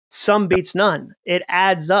some beats none. It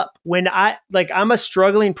adds up. I'm a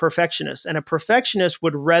struggling perfectionist, and a perfectionist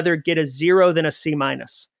would rather get a 0 than a C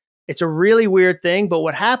minus. It's a really weird thing, but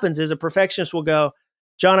what happens is a perfectionist will go,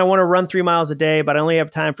 John, I want to run 3 miles a day, but I only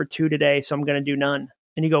have time for 2 today, so I'm going to do none.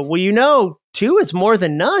 And you go, well, 2 is more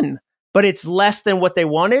than none, but it's less than what they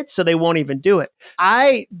wanted, so they won't even do it.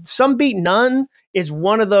 Some beat none is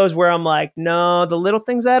one of those where I'm like, no, the little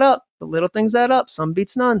things add up. The little things add up. Some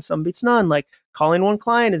beats none. Some beats none. Like calling one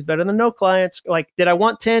client is better than no clients. Like, did I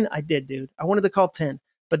want 10? I did, dude. I wanted to call 10,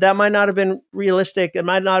 but that might not have been realistic. It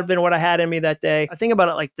might not have been what I had in me that day. I think about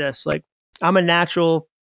it like this. Like, I'm a natural,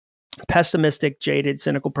 pessimistic, jaded,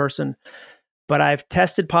 cynical person, but I've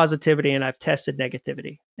tested positivity and I've tested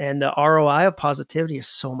negativity. And the ROI of positivity is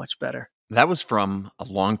so much better. That was from a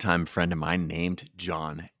longtime friend of mine named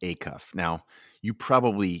Jon Acuff. Now, you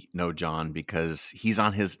probably know Jon because he's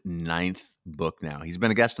on his 9th book now. He's been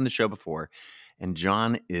a guest on the show before. And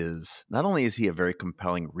Jon is, not only is he a very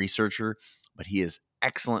compelling researcher, but he is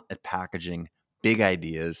excellent at packaging big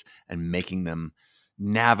ideas and making them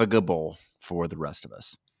navigable for the rest of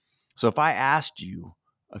us. So if I asked you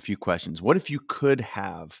a few questions, what if you could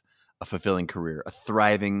have a fulfilling career, a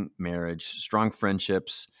thriving marriage, strong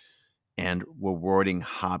friendships, and rewarding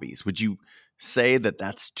hobbies? Would you say that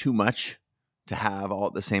that's too much to have all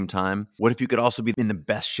at the same time? What if you could also be in the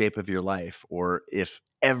best shape of your life, or if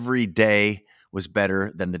every day was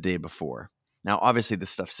better than the day before? Now, obviously,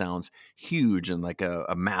 this stuff sounds huge and like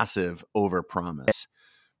a massive overpromise.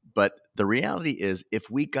 But the reality is, if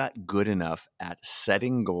we got good enough at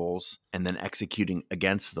setting goals and then executing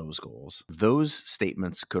against those goals, those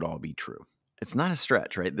statements could all be true. It's not a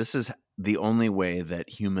stretch, right? This is the only way that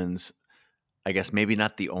humans, I guess maybe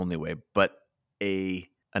not the only way, but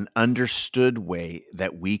an understood way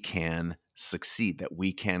that we can succeed, that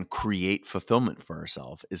we can create fulfillment for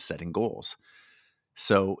ourselves, is setting goals.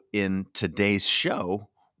 So in today's show,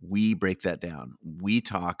 we break that down. We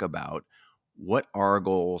talk about what are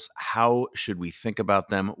goals, how should we think about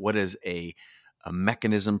them, what is a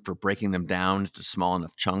mechanism for breaking them down to small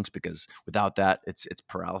enough chunks, because without that, it's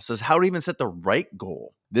paralysis. How to even set the right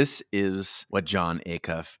goal. This is what Jon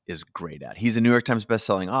Acuff is great at. He's a New York Times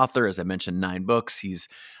bestselling author. As I mentioned, 9 books. He's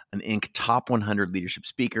an Inc. top 100 leadership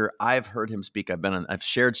speaker. I've heard him speak. I've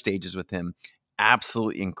shared stages with him.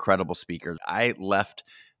 Absolutely incredible speaker. I left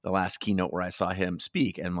the last keynote where I saw him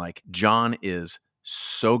speak, and like, Jon is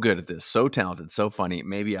so good at this, so talented, so funny.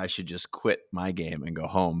 Maybe I should just quit my game and go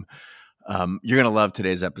home. You're going to love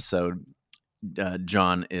today's episode.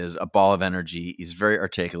 Jon is a ball of energy. He's very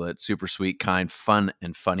articulate, super sweet, kind, fun,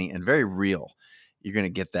 and funny, and very real. You're going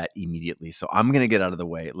to get that immediately. So I'm going to get out of the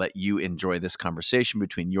way, let you enjoy this conversation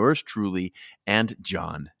between yours truly and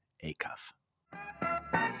Jon Acuff.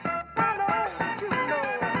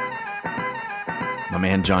 My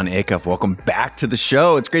man, Jon Acuff, welcome back to the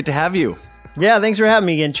show. It's great to have you. Yeah, thanks for having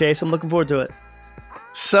me again, Chase. I'm looking forward to it.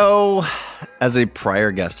 So, as a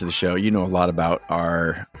prior guest to the show, you know a lot about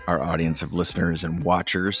our audience of listeners and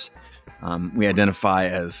watchers. We identify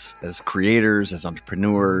as creators, as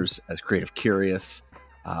entrepreneurs, as creative curious,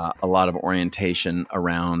 a lot of orientation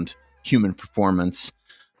around human performance.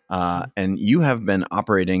 And you have been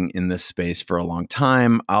operating in this space for a long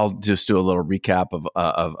time. I'll just do a little recap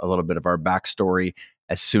of a little bit of our backstory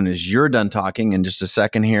as soon as you're done talking in just a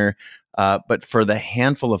second here. But for the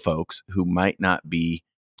handful of folks who might not be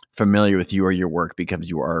familiar with you or your work, because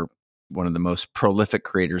you are one of the most prolific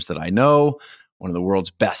creators that I know, one of the world's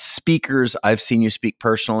best speakers. I've seen you speak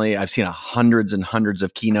personally. I've seen hundreds and hundreds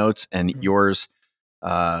of keynotes, and yours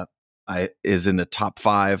is in the top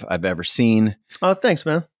 5 I've ever seen. Oh, thanks,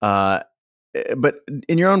 man. But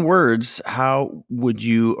in your own words, how would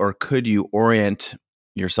you or could you orient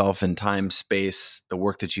yourself in time, space, the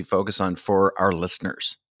work that you focus on for our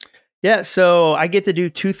listeners? Yeah, so I get to do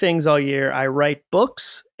 2 things all year. I write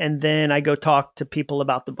books, and then I go talk to people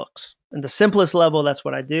about the books. And the simplest level, that's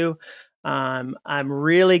what I do. I'm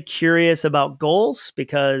really curious about goals,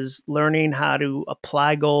 because learning how to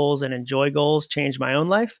apply goals and enjoy goals changed my own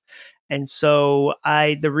life. And so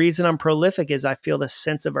the reason I'm prolific is I feel this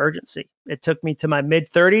sense of urgency. It took me to my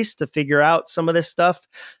mid-30s to figure out some of this stuff,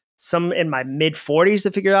 some in my mid-40s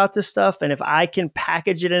to figure out this stuff. And if I can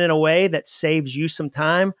package it in a way that saves you some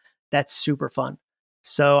time, that's super fun.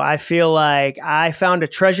 So I feel like I found a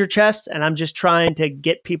treasure chest, and I'm just trying to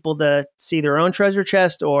get people to see their own treasure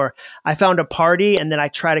chest, or I found a party and then I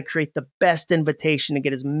try to create the best invitation to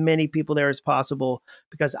get as many people there as possible,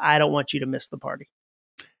 because I don't want you to miss the party.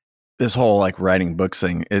 This whole like writing books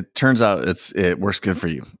thing, it turns out it works good for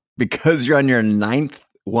you, because you're on your 9th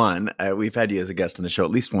One, we've had you as a guest on the show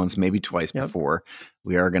at least once, maybe twice Yep. before.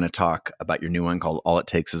 We are going to talk about your new one called All It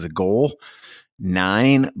Takes Is a Goal.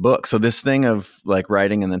 9 books. So this thing of like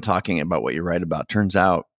writing and then talking about what you write about, turns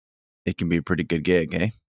out it can be a pretty good gig, eh?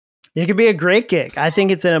 It could be a great gig. I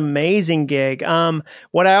think it's an amazing gig.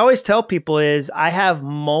 What I always tell people is I have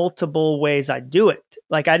multiple ways I do it.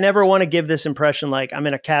 Like I never want to give this impression like I'm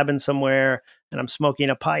in a cabin somewhere and I'm smoking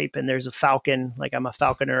a pipe and there's a falcon, like I'm a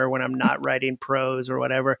falconer when I'm not writing prose or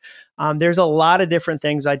whatever. There's a lot of different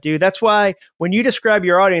things I do. That's why when you describe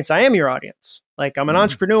your audience, I am your audience. Like I'm an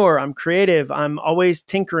entrepreneur, I'm creative, I'm always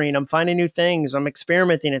tinkering, I'm finding new things, I'm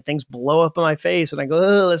experimenting and things blow up in my face and I go,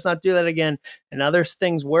 oh, let's not do that again. And other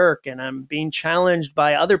things work and I'm being challenged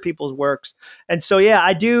by other people's works. And so, yeah,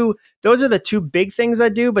 I do. Those are the 2 big things I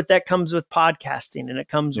do, but that comes with podcasting and it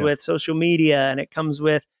comes with social media and it comes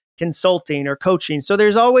with consulting or coaching. So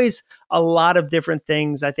there's always a lot of different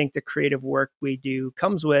things I think the creative work we do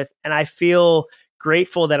comes with. And I feel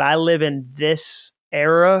grateful that I live in this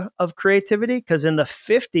era of creativity because in the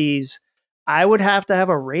 50s, I would have to have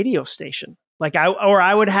a radio station.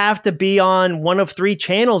 I would have to be on one of 3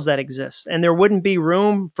 channels that exist and there wouldn't be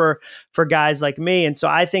room for guys like me. And so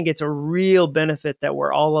I think it's a real benefit that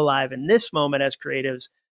we're all alive in this moment as creatives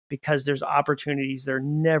because there's opportunities there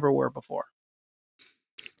never were before.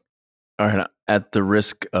 All right. At the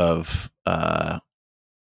risk of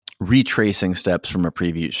retracing steps from a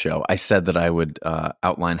previous show, I said that I would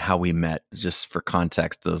outline how we met just for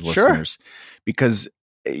context to those listeners, because,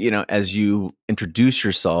 as you introduce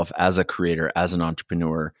yourself as a creator, as an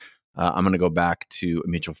entrepreneur, I'm going to go back to a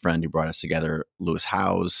mutual friend who brought us together, Lewis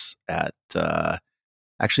Howes at,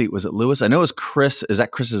 actually, was it Lewis? I know it was Chris. Is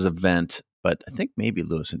that Chris's event? But I think maybe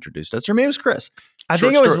Lewis introduced us, or maybe it was Chris. I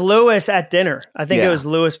think it was Lewis at dinner. I think it was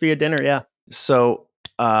Lewis via dinner. Yeah. So,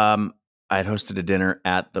 I had hosted a dinner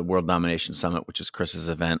at the World Domination Summit, which is Chris's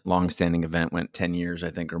event, longstanding event, went 10 years, I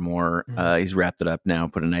think, or more. He's wrapped it up now,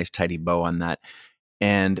 put a nice tidy bow on that.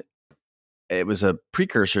 And it was a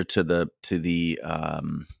precursor to the I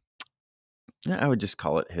would just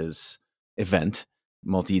call it his event,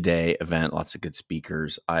 multi-day event, lots of good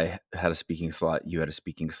speakers. I had a speaking slot, you had a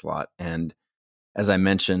speaking slot. And as I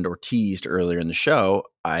mentioned or teased earlier in the show,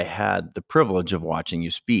 I had the privilege of watching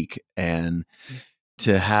you speak and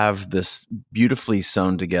to have this beautifully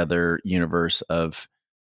sewn together universe of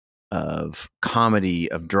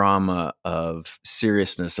comedy, of drama, of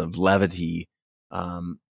seriousness, of levity.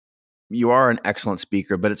 You are an excellent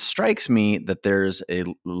speaker, but it strikes me that there's a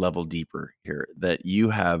level deeper here, that you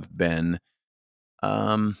have been,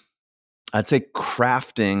 I'd say,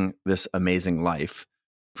 crafting this amazing life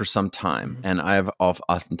for some time. And I've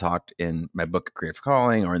often talked in my book, Creative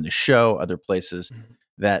Calling, or in the show, other places,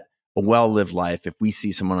 that a well-lived life, if we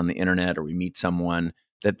see someone on the internet or we meet someone,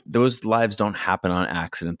 that those lives don't happen on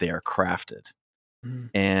accident, they are crafted.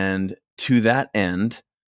 And to that end,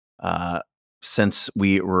 since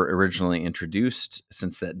we were originally introduced,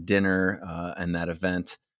 since that dinner and that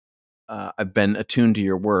event, I've been attuned to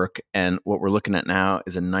your work. And what we're looking at now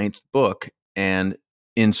is a 9th book. And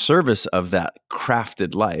in service of that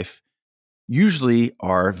crafted life, usually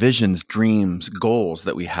our visions, dreams, goals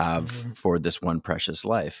that we have for this one precious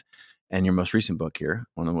life. And your most recent book here,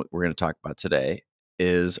 one of what we're going to talk about today,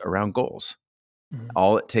 is around goals.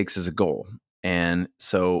 All it takes is a goal. And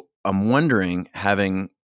so I'm wondering, having,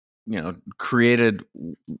 created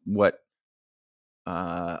what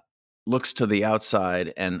looks to the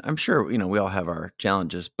outside, and I'm sure, we all have our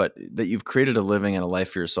challenges, but that you've created a living and a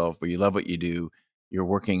life for yourself where you love what you do. You're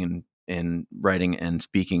working in writing and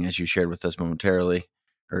speaking, as you shared with us momentarily,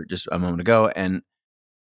 or just a moment ago. And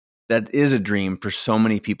that is a dream for so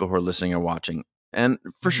many people who are listening or watching. And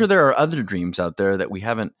for sure, there are other dreams out there that we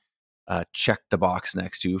haven't checked the box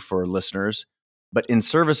next to for listeners. But in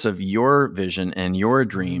service of your vision and your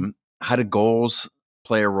dream, how do goals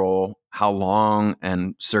play a role? How long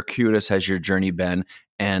and circuitous has your journey been?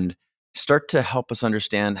 And start to help us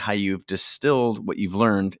understand how you've distilled what you've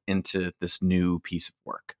learned into this new piece of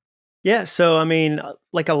work. Yeah. So, I mean,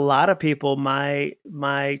 like a lot of people,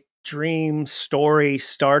 my dream story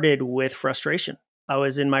started with frustration. I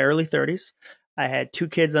was in my early 30s. I had 2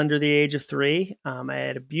 kids under the age of 3. I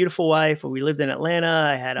had a beautiful wife. We lived in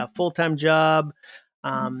Atlanta. I had a full-time job.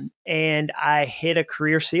 And I hit a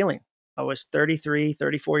career ceiling. I was 33,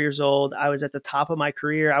 34 years old. I was at the top of my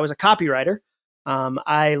career. I was a copywriter.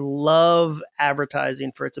 I love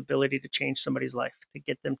advertising for its ability to change somebody's life, to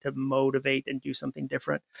get them to motivate and do something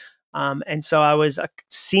different. And so I was a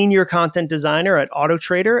senior content designer at Auto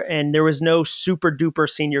Trader, and there was no super duper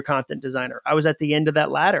senior content designer. I was at the end of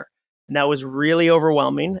that ladder. And that was really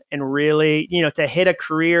overwhelming, and really, to hit a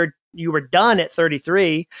career you were done at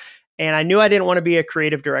 33. And I knew I didn't want to be a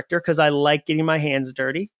creative director because I like getting my hands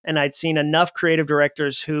dirty. And I'd seen enough creative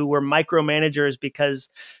directors who were micromanagers because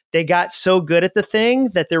they got so good at the thing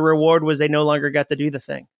that their reward was they no longer got to do the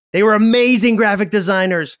thing. They were amazing graphic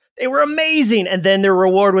designers. They were amazing. And then their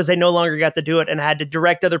reward was they no longer got to do it and had to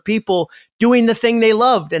direct other people doing the thing they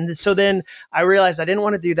loved. And so then I realized I didn't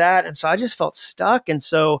want to do that. And so I just felt stuck. And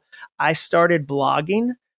so I started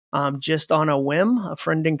blogging. Just on a whim. A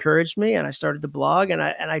friend encouraged me and I started to blog, and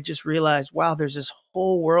I just realized, wow, there's this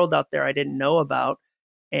whole world out there I didn't know about.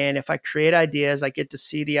 And if I create ideas, I get to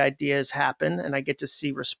see the ideas happen, and I get to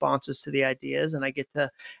see responses to the ideas, and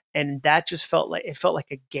and that just felt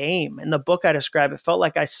like a game. In the book I describe, it felt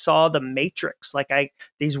like I saw the Matrix.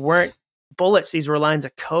 These weren't bullets, these were lines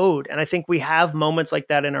of code. And I think we have moments like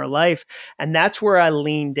that in our life. And that's where I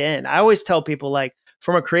leaned in. I always tell people, like,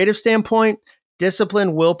 from a creative standpoint,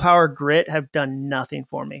 discipline, willpower, grit have done nothing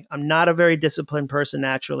for me. I'm not a very disciplined person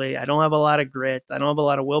naturally. I don't have a lot of grit. I don't have a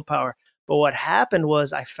lot of willpower. But what happened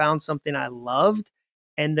was I found something I loved,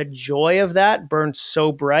 and the joy of that burned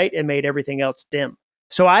so bright it made everything else dim.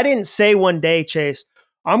 So I didn't say one day, Chase,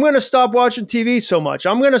 I'm going to stop watching TV so much.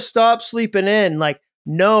 I'm going to stop sleeping in. Like,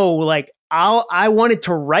 no, like I wanted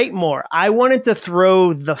to write more. I wanted to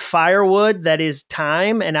throw the firewood that is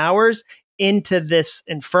time and hours into this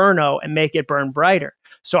inferno and make it burn brighter.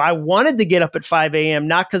 So I wanted to get up at 5 a.m.,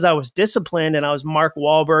 not because I was disciplined and I was Mark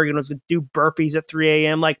Wahlberg and was going to do burpees at 3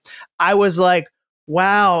 a.m. Like, I was like,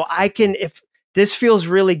 wow, if this feels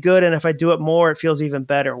really good, and if I do it more, it feels even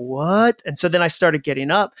better. What? And so then I started getting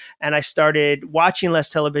up and I started watching less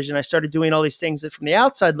television. I started doing all these things that from the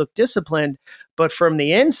outside looked disciplined, but from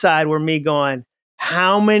the inside were me going,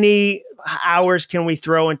 how many hours can we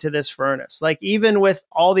throw into this furnace? Like, even with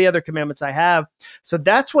all the other commandments I have. So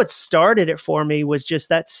that's what started it for me, was just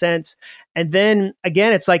that sense. And then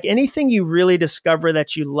again, it's like anything you really discover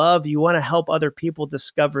that you love, you want to help other people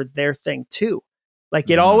discover their thing too.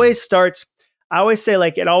 Like, it always starts, I always say,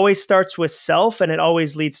 like, it always starts with self and it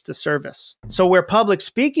always leads to service. So where public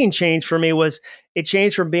speaking changed for me was it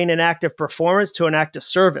changed from being an act of performance to an act of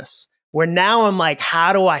service, where now I'm like,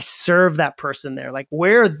 how do I serve that person there? Like,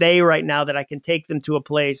 where are they right now that I can take them to a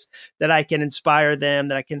place that I can inspire them,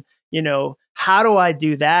 that I can, how do I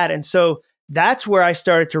do that? And so that's where I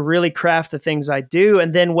started to really craft the things I do.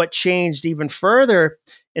 And then what changed even further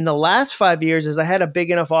in the last 5 years is I had a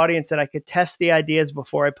big enough audience that I could test the ideas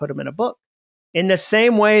before I put them in a book. In the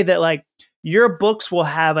same way that, like, your books will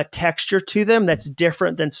have a texture to them that's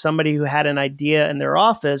different than somebody who had an idea in their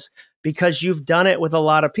office, because you've done it with a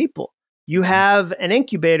lot of people. You have an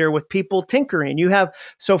incubator with people tinkering.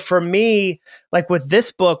 So for me, like with this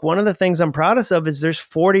book, one of the things I'm proudest of is there's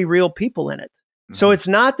 40 real people in it. Mm-hmm. So it's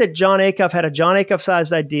not that Jon Acuff had a Jon Acuff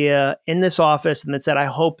sized idea in this office and then said, I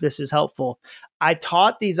hope this is helpful. I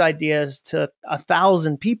taught these ideas to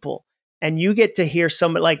 1,000 people. And you get to hear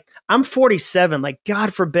somebody, like, I'm 47, like,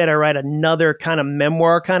 God forbid I write another kind of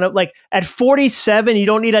memoir, kind of like at 47, you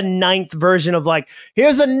don't need a 9th version of, like,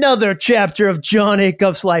 here's another chapter of Jon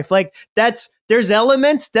Acuff's life. Like, there's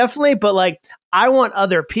elements definitely, but like, I want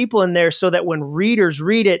other people in there so that when readers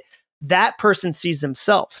read it, that person sees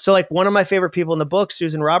themselves. So like, one of my favorite people in the book,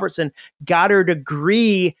 Susan Robertson, got her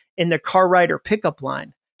degree in the car writer pickup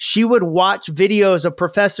line. She would watch videos of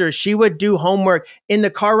professors. She would do homework in the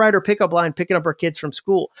car rider pickup line, picking up her kids from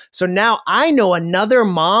school. So now I know another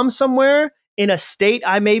mom somewhere in a state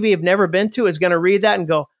I maybe have never been to is going to read that and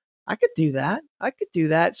go, I could do that. I could do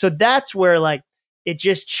that. So that's where, like, it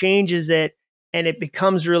just changes it and it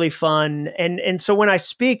becomes really fun. And so when I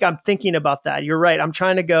speak, I'm thinking about that. You're right. I'm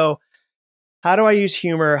trying to go, how do I use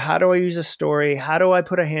humor? How do I use a story? How do I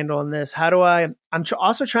put a handle on this? I'm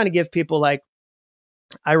also trying to give people, like,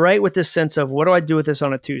 I write with this sense of, what do I do with this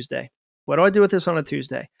on a Tuesday? What do I do with this on a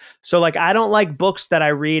Tuesday? So like, I don't like books that I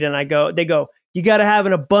read and they go, you got to have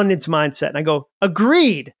an abundance mindset. And I go,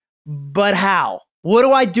 agreed, but how? What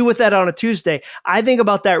do I do with that on a Tuesday? I think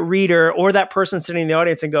about that reader or that person sitting in the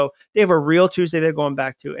audience and go, they have a real Tuesday they're going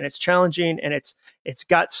back to, and it's challenging and it's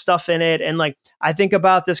got stuff in it. And like, I think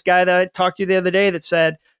about this guy that I talked to the other day that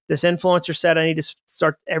said, this influencer said, I need to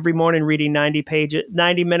start every morning reading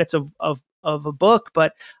 90 minutes of a book,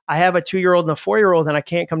 but I have a 2-year-old and a 4-year-old and I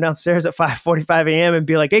can't come downstairs at 5:45 a.m. and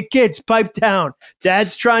be like, hey kids, pipe down.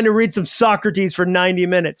 Dad's trying to read some Socrates for 90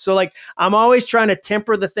 minutes. So like, I'm always trying to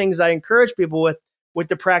temper the things I encourage people with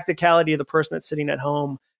the practicality of the person that's sitting at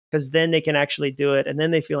home, because then they can actually do it and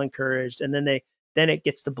then they feel encouraged and then it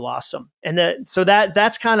gets to blossom. And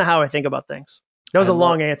that's kind of how I think about things. That was a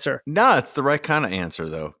long answer. No, it's the right kind of answer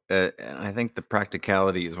though. And I think the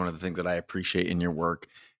practicality is one of the things that I appreciate in your work.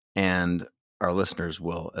 And our listeners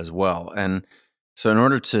will as well. And so, in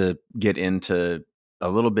order to get into a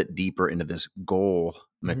little bit deeper into this goal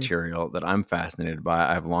material that I'm fascinated by,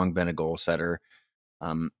 I've long been a goal setter.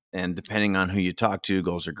 And depending on who you talk to,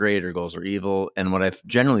 goals are great or goals are evil. And what I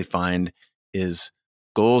generally find is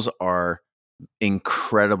goals are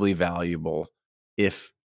incredibly valuable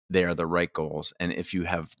if they are the right goals. And if you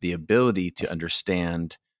have the ability to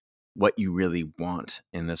understand what you really want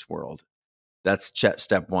in this world. That's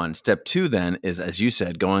step one. Step two, then, is, as you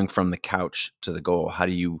said, going from the couch to the goal. How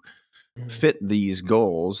do you fit these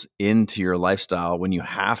goals into your lifestyle when you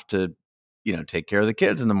have to, take care of the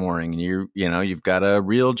kids in the morning, and you've got a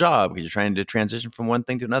real job because you're trying to transition from one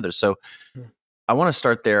thing to another. So I want to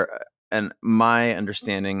start there. And my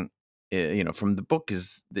understanding, from the book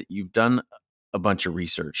is that you've done a bunch of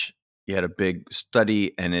research. You had a big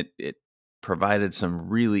study, and it provided some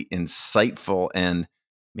really insightful and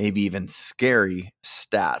maybe even scary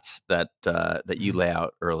stats that you lay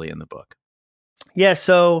out early in the book. Yeah.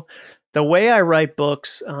 So the way I write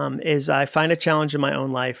books is I find a challenge in my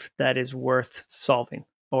own life that is worth solving,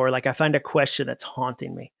 or like I find a question that's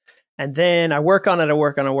haunting me. And then I work on it, I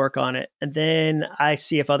work on it, I work on it. And then I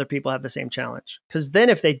see if other people have the same challenge. Because then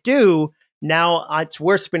if they do, now it's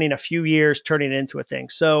worth spending a few years turning it into a thing.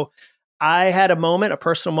 So I had a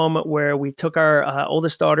personal moment where we took our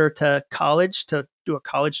oldest daughter to college to do a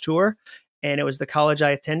college tour. And it was the college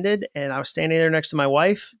I attended. And I was standing there next to my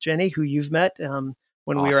wife, Jenny, who you've met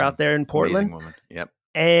when we were out there in Portland. Amazing woman. Yep.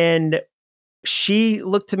 And she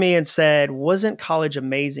looked to me and said, "Wasn't college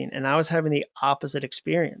amazing?" And I was having the opposite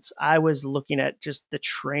experience. I was looking at just the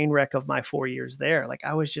train wreck of my 4 years there. Like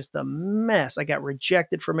I was just a mess. I got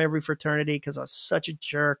rejected from every fraternity because I was such a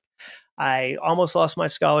jerk. I almost lost my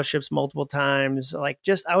scholarships multiple times.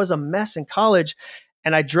 I was a mess in college.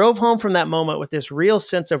 And I drove home from that moment with this real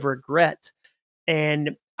sense of regret.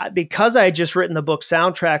 And because I had just written the book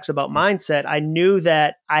Soundtracks about mindset, I knew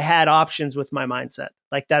that I had options with my mindset,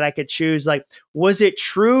 like that I could choose. Like, was it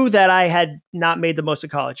true that I had not made the most of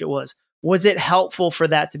college? It was. Was it helpful for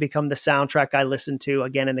that to become the soundtrack I listened to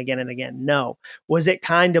again and again and again? No. Was it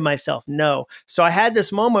kind to myself? No. So I had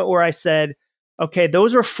this moment where I said, okay,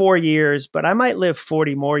 those were 4 years, but I might live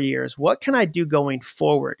 40 more years. What can I do going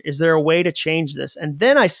forward? Is there a way to change this? And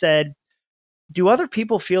then I said, do other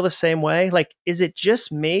people feel the same way? Like, is it just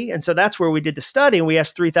me? And so that's where we did the study, and we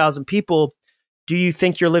asked 3,000 people, do you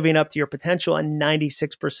think you're living up to your potential? And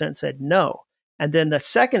 96% said no. And then the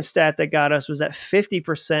second stat that got us was that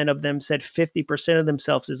 50% of them said 50% of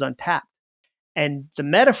themselves is untapped. And the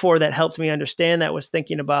metaphor that helped me understand that was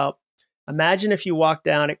thinking about, imagine if you walked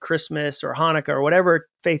down at Christmas or Hanukkah or whatever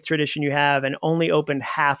faith tradition you have and only opened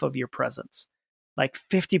half of your presents. Like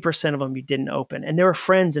 50% of them you didn't open. And there were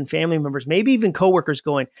friends and family members, maybe even coworkers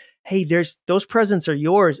going, hey, those presents are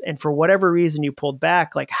yours. And for whatever reason you pulled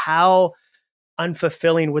back, like how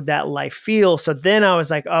unfulfilling would that life feel? So then I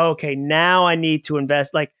was like, oh, okay, now I need to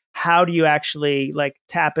invest. Like, how do you actually like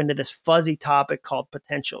tap into this fuzzy topic called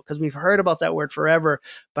potential? Because we've heard about that word forever,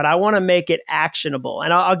 but I want to make it actionable.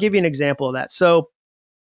 And I'll give you an example of that. So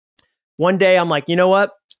one day I'm like, you know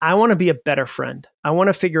what? I want to be a better friend. I want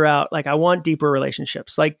to figure out, like, I want deeper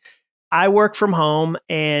relationships. Like, I work from home,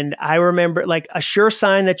 and I remember, like, a sure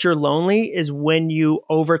sign that you're lonely is when you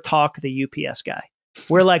overtalk the UPS guy.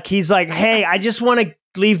 Where, like, he's like, hey, I just want to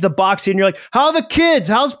leave the box here. And you're like, how are the kids?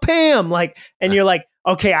 How's Pam? Like, and you're like,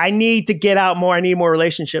 okay, I need to get out more. I need more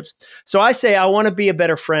relationships. So I say, I want to be a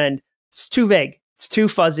better friend. It's too vague. It's too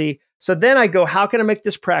fuzzy. So then I go, how can I make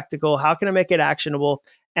this practical? How can I make it actionable?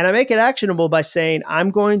 And I make it actionable by saying, I'm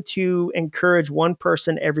going to encourage one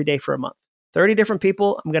person every day for a month. 30 different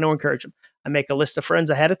people, I'm going to encourage them. I make a list of friends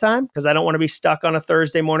ahead of time because I don't want to be stuck on a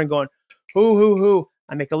Thursday morning going, who.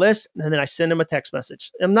 I make a list and then I send them a text message.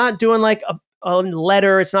 I'm not doing like a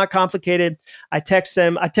letter. It's not complicated. I text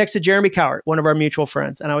them. I texted Jeremy Cowart, one of our mutual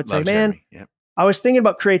friends. And I would say, man, yep. I was thinking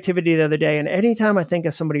about creativity the other day. And anytime I think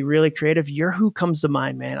of somebody really creative, you're who comes to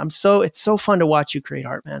mind, man. It's so fun to watch you create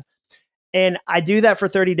art, man. And I do that for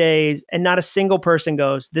 30 days and not a single person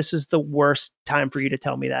goes, this is the worst time for you to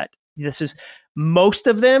tell me that. Most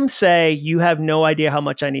of them say, you have no idea how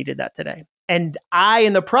much I needed that today. And I,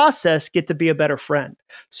 in the process, get to be a better friend.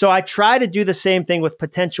 So I try to do the same thing with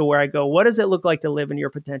potential, where I go, what does it look like to live in your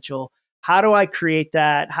potential? How do I create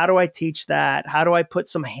that? How do I teach that? How do I put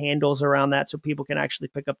some handles around that so people can actually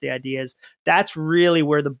pick up the ideas? That's really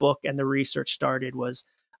where the book and the research started. Was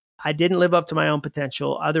I didn't live up to my own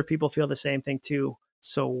potential. Other people feel the same thing too.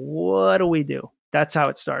 So what do we do? That's how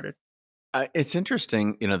it started. It's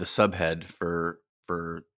interesting, the subhead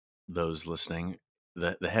for those listening.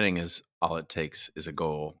 The heading is all it takes is a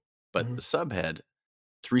goal, but the subhead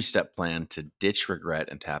 3-step plan to ditch regret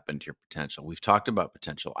and tap into your potential. We've talked about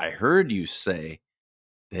potential. I heard you say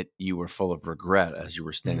that you were full of regret as you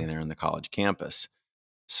were standing there in the college campus.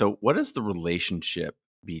 So what is the relationship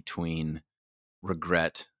between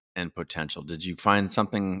regret and potential? Did you find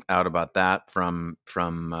something out about that from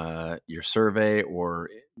your survey, or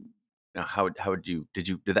how did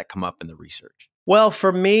that come up in the research? Well,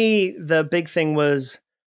 for me, the big thing was,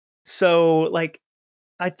 so like,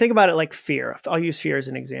 I think about it like fear. I'll use fear as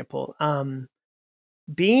an example.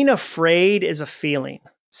 Being afraid is a feeling.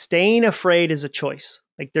 Staying afraid is a choice.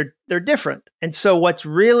 Like they're different. And so what's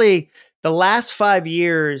really the last 5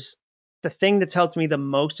 years, the thing that's helped me the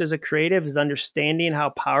most as a creative is understanding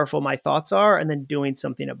how powerful my thoughts are and then doing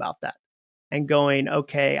something about that and going,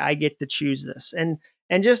 okay, I get to choose this. And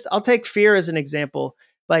just I'll take fear as an example.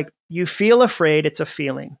 Like you feel afraid, it's a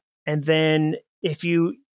feeling. And then if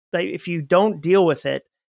you don't deal with it,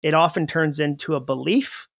 it often turns into a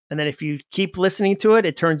belief. And then if you keep listening to it,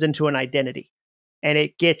 it turns into an identity. And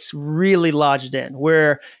it gets really lodged in,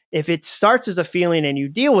 where if it starts as a feeling and you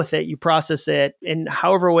deal with it, you process it in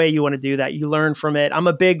however way you want to do that, you learn from it. I'm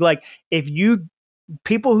a big, like,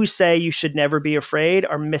 people who say you should never be afraid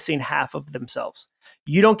are missing half of themselves.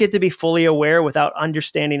 You don't get to be fully aware without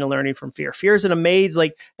understanding and learning from fear. Fear is an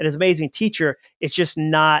amazing teacher. It's just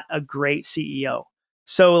not a great CEO.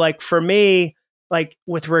 So like for me, like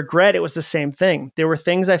with regret, it was the same thing. There were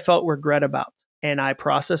things I felt regret about. And I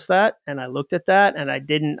processed that and I looked at that and I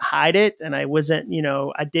didn't hide it. And I wasn't,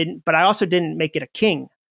 but I also didn't make it a king.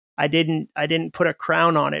 I didn't put a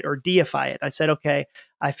crown on it or deify it. I said, okay,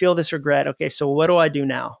 I feel this regret. Okay, so what do I do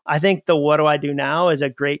now? I think the what do I do now is a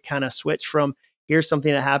great kind of switch from here's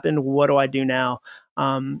something that happened. What do I do now?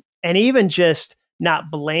 And even just not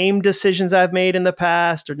blame decisions I've made in the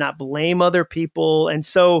past or not blame other people. And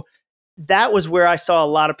so that was where I saw a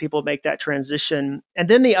lot of people make that transition. And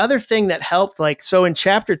then the other thing that helped, like, so in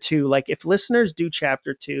chapter 2, like if listeners do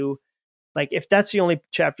chapter 2, like if that's the only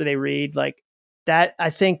chapter they read, like that,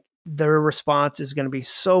 I think their response is going to be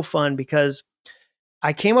so fun because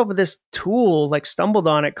I came up with this tool, like stumbled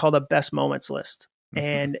on it, called a best moments list.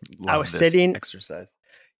 And I was sitting exercise.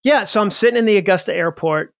 Yeah. So I'm sitting in the Augusta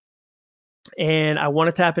airport and I want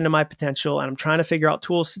to tap into my potential and I'm trying to figure out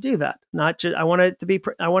tools to do that. Not just, I want it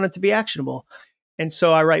to be actionable. And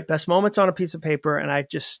so I write best moments on a piece of paper and I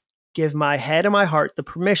just give my head and my heart the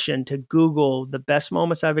permission to Google the best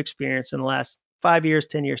moments I've experienced in the last 5 years,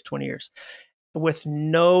 10 years, 20 years with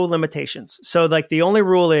no limitations. So like the only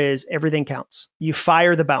rule is everything counts. You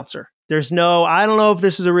fire the bouncer. There's no, I don't know if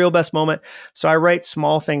this is a real best moment. So I write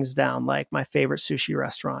small things down, like my favorite sushi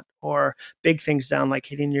restaurant, or big things down, like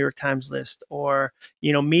hitting the New York Times list, or,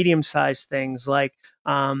 medium-sized things like,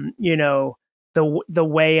 the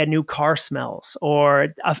way a new car smells,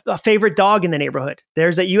 or a favorite dog in the neighborhood.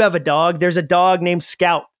 You have a dog. There's a dog named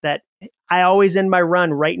Scout that I always end my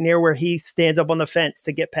run right near where he stands up on the fence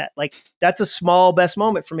to get pet. Like that's a small best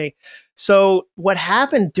moment for me. So what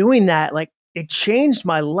happened doing that, like it changed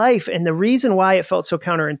my life. And the reason why it felt so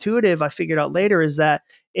counterintuitive, I figured out later, is that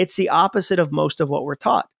it's the opposite of most of what we're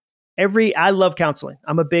taught. I love counseling.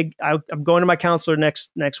 I'm going to my counselor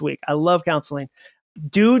next week. I love counseling.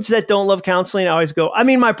 Dudes that don't love counseling always go, I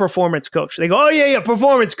mean, my performance coach. They go, oh yeah,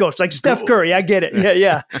 performance coach, like Steph Curry. I get it.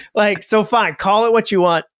 Yeah. Like, so fine, call it what you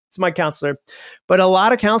want. It's my counselor. But a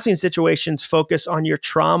lot of counseling situations focus on your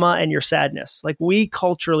trauma and your sadness. Like we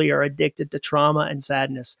culturally are addicted to trauma and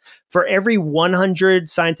sadness. For every 100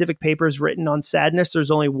 scientific papers written on sadness,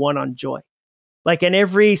 there's only one on joy. Like in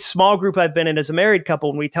every small group I've been in as a married couple,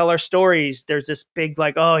 when we tell our stories, there's this big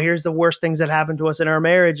like, oh, here's the worst things that happened to us in our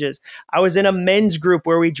marriages. I was in a men's group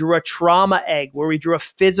where we drew a trauma egg, where we drew a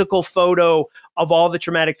physical photo of all the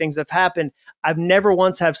traumatic things that have happened. I've never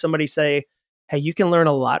once had somebody say, hey, you can learn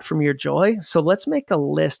a lot from your joy. So let's make a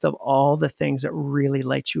list of all the things that really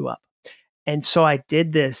light you up. And so I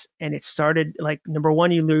did this and it started like, number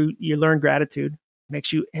one, you learn gratitude.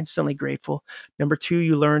 Makes you instantly grateful. Number 2,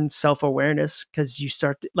 you learn self-awareness because you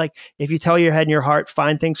start to, like, if you tell your head and your heart,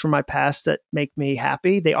 find things from my past that make me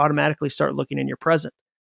happy, they automatically start looking in your present.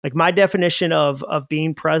 Like my definition of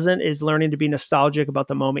being present is learning to be nostalgic about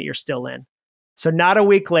the moment you're still in. So not a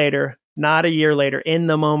week later, not a year later, in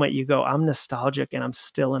the moment you go, I'm nostalgic and I'm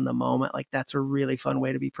still in the moment. Like that's a really fun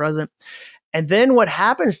way to be present. And then what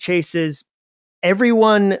happens, Chase, is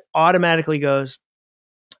everyone automatically goes,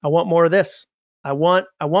 I want more of this. I want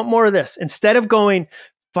more of this. Instead of going,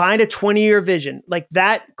 find a 20-year vision. Like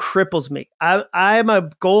that cripples me. I'm a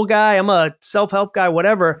goal guy. I'm a self-help guy,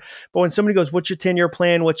 whatever. But when somebody goes, what's your 10-year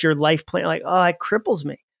plan? What's your life plan? Like, oh, it cripples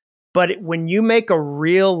me. But when you make a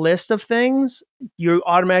real list of things, you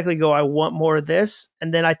automatically go, I want more of this.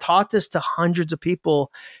 And then I taught this to hundreds of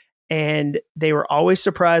people, and they were always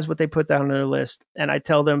surprised what they put down on their list. And I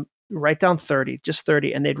tell them, write down 30, just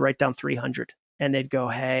 30, and they'd write down 300. And they'd go,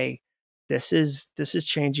 hey, this is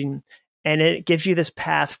changing. And it gives you this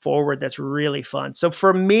path forward that's really fun. So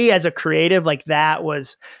for me as a creative, like that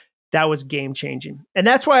was game changing. And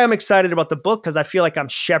that's why I'm excited about the book, because I feel like I'm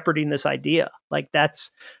shepherding this idea. Like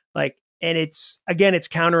that's like, and it's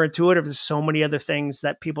counterintuitive to so many other things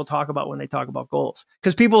that people talk about when they talk about goals.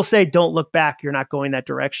 Because people say, don't look back, you're not going that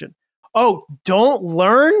direction. Oh, don't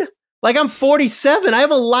learn? Like I'm 47. I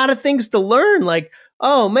have a lot of things to learn. Like,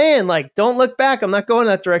 oh man, like don't look back. I'm not going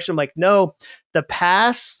that direction. I'm like, no, the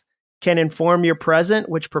past can inform your present,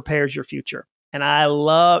 which prepares your future. And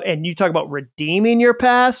and you talk about redeeming your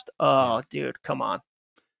past. Oh, dude, come on.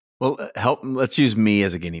 Well, let's use me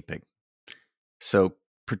as a guinea pig. So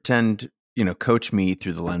pretend, coach me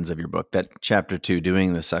through the lens of your book. That chapter 2,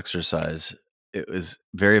 doing this exercise, it was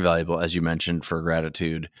very valuable, as you mentioned, for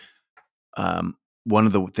gratitude. One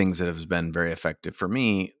of the things that has been very effective for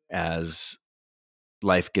me as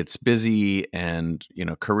life gets busy and,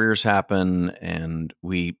 careers happen and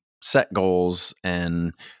we set goals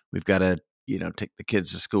and we've got to, take the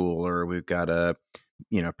kids to school, or we've got to,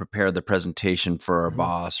 prepare the presentation for our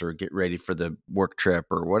boss, or get ready for the work trip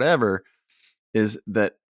or whatever, is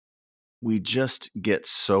that we just get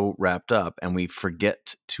so wrapped up and we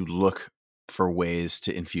forget to look for ways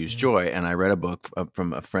to infuse joy. And I read a book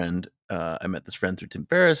from a friend. I met this friend through Tim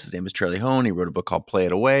Ferriss. His name is Charlie Hone. He wrote a book called Play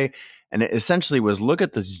It Away. And it essentially was, look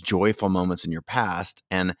at those joyful moments in your past.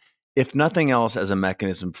 And if nothing else, as a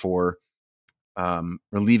mechanism for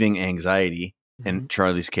relieving anxiety. In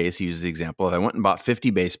Charlie's case, he used the example of, I went and bought 50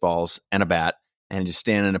 baseballs and a bat and just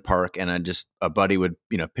stand in a park, and a buddy would,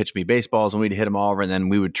 pitch me baseballs and we'd hit them all over, and then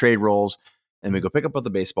we would trade rolls and we'd go pick up all the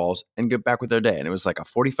baseballs and get back with our day. And it was like a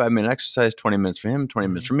 45-minute exercise, 20 minutes for him, 20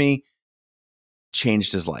 minutes for me.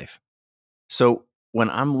 Changed his life. So when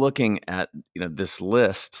I'm looking at, this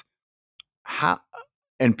list,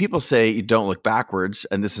 and people say you don't look backwards,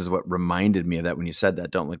 and this is what reminded me of that when you said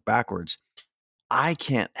that, don't look backwards. I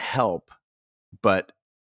can't help but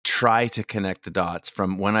try to connect the dots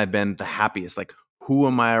from when I've been the happiest. Like, who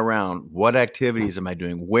am I around? What activities am I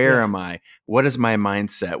doing? Where am I? What is my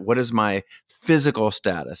mindset? What is my physical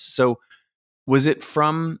status? So was it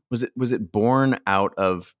born out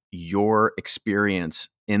of your experience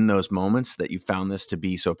in those moments that you found this to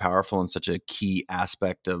be so powerful and such a key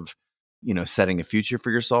aspect of, setting a future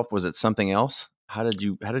for yourself? Was it something else? How did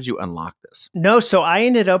you unlock this? No, so I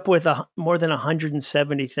ended up with more than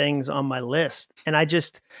 170 things on my list, and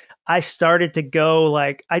I started to go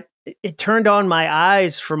like it turned on my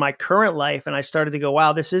eyes for my current life, and I started to go,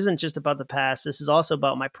 wow, this isn't just about the past. This is also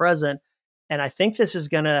about my present, and I think this is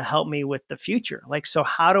going to help me with the future. Like, so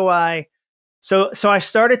how do I? So I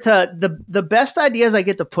started to the best ideas I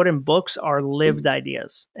get to put in books are lived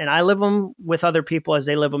ideas, and I live them with other people as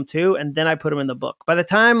they live them too, and then I put them in the book. By the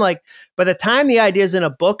time the idea is in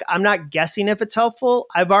a book, I'm not guessing if it's helpful.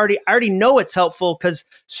 I already know it's helpful because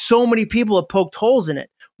so many people have poked holes in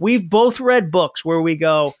it. We've both read books where we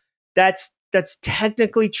go, that's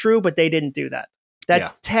technically true, but they didn't do that.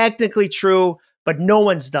 That's technically true, but no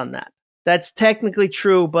one's done that. That's technically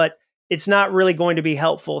true, but it's not really going to be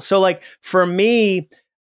helpful. So like for me,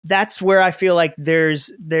 that's where I feel like there's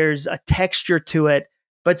a texture to it.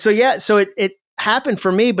 But so it happened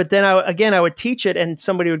for me, but then I would teach it and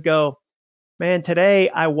somebody would go, man, today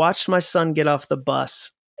I watched my son get off the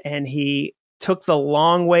bus and he took the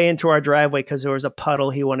long way into our driveway because there was a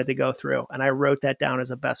puddle he wanted to go through. And I wrote that down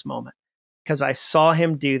as a best moment because I saw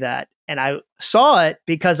him do that. And I saw it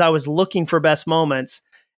because I was looking for best moments.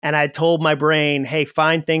 And I told my brain, hey,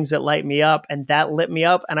 find things that light me up. And that lit me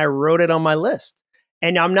up. And I wrote it on my list.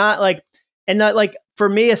 And I'm not like for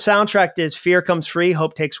me, a soundtrack is fear comes free,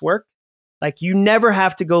 hope takes work. Like you never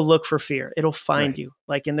have to go look for fear. It'll find you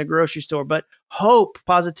like in the grocery store. But hope,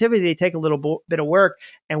 positivity, they take a little bit of work.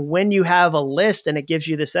 And when you have a list and it gives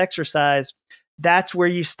you this exercise, that's where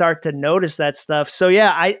you start to notice that stuff. So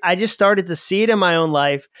yeah, I just started to see it in my own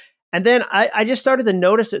life. And then I just started to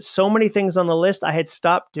notice that so many things on the list I had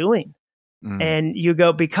stopped doing. And you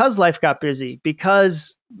go, because life got busy,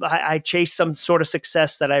 because I chased some sort of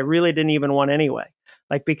success that I really didn't even want anyway.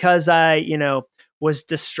 Like because I, was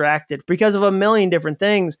distracted because of a million different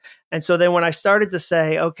things. And so then when I started to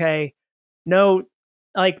say, okay, no,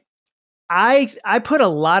 like I put a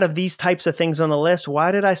lot of these types of things on the list.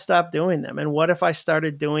 Why did I stop doing them? And what if I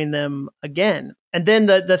started doing them again? And then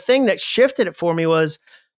the thing that shifted it for me was,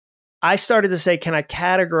 I started to say, can I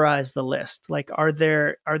categorize the list? Like, are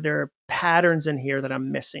there patterns in here that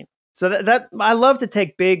I'm missing? So that I love to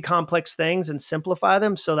take big complex things and simplify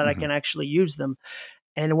them so that I can actually use them.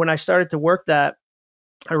 And when I started to work that,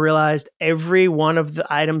 I realized every one of the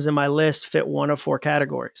items in my list fit one of four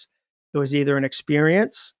categories. It was either an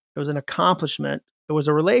experience, it was an accomplishment, it was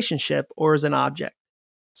a relationship, or it was an object.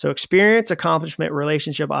 So experience, accomplishment,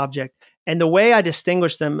 relationship, object. And the way I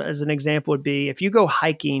distinguish them as an example would be if you go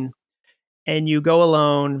hiking and you go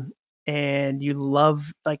alone and you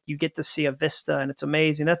love, like you get to see a vista and it's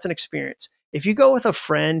amazing, that's an experience. If you go with a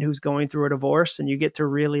friend who's going through a divorce and you get to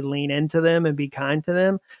really lean into them and be kind to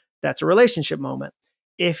them, that's a relationship moment.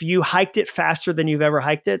 If you hiked it faster than you've ever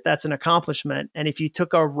hiked it, that's an accomplishment. And if you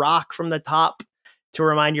took a rock from the top to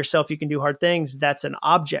remind yourself you can do hard things, that's an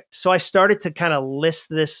object. So I started to kind of list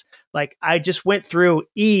this. Like I just went through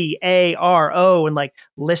EARO and like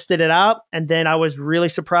listed it out. And then I was really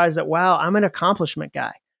surprised that, wow, I'm an accomplishment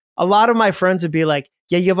guy. A lot of my friends would be like,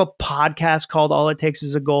 yeah, you have a podcast called All It Takes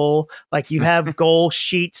Is a Goal. Like you have goal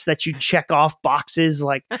sheets that you check off boxes.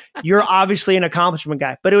 Like you're obviously an accomplishment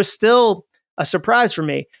guy, but it was still a surprise for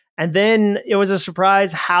me. And then it was a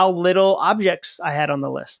surprise how little objects I had on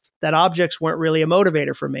the list, that objects weren't really a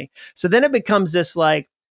motivator for me. So then it becomes this like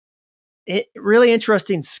really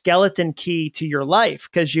interesting skeleton key to your life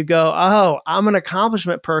because you go, oh, I'm an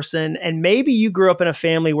accomplishment person. And maybe you grew up in a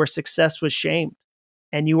family where success was shamed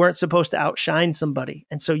and you weren't supposed to outshine somebody.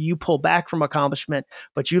 And so you pull back from accomplishment,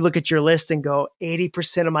 but you look at your list and go,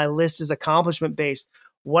 80% of my list is accomplishment based.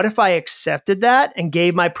 What if I accepted that and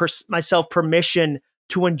gave myself permission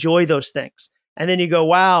to enjoy those things? And then you go,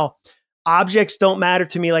 wow, objects don't matter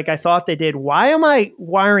to me like I thought they did. Why am I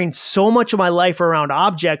wiring so much of my life around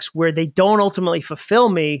objects where they don't ultimately fulfill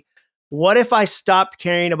me? What if I stopped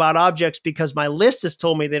caring about objects because my list has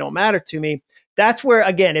told me they don't matter to me? That's where,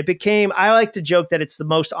 again, it became, I like to joke that it's the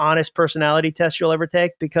most honest personality test you'll ever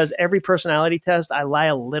take because every personality test I lie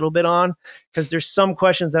a little bit on because there's some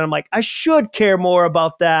questions that I'm like, I should care more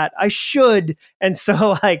about that. I should. And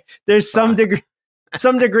so like, there's some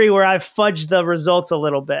degree where I've fudged the results a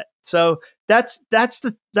little bit. So that's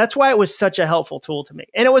why it was such a helpful tool to me.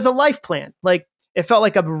 And it was a life plan. Like it felt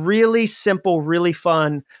like a really simple, really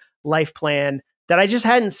fun life plan that I just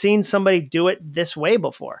hadn't seen somebody do it this way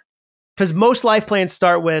before. Because most life plans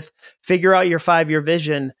start with figure out your 5-year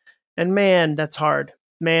vision. And man, that's hard.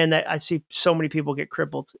 Man, I see so many people get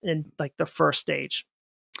crippled in like the first stage.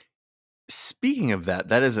 Speaking of that,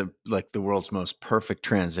 that is like the world's most perfect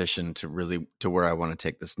transition to where I want to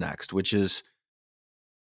take this next, which is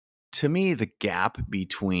to me, the gap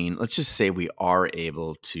between, let's just say we are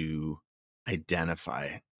able to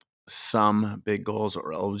identify some big goals,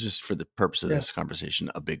 or just for the purpose of this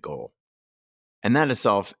conversation, a big goal. And that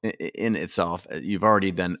itself, in itself, you've already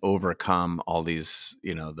then overcome all these,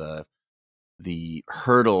 the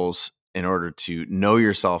hurdles in order to know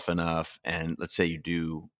yourself enough. And let's say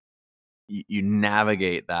you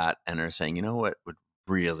navigate that and are saying, you know what would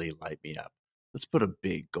really light me up? Let's put a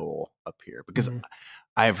big goal up here because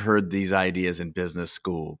I've heard these ideas in business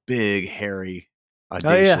school, big, hairy,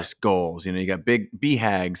 audacious goals. You got big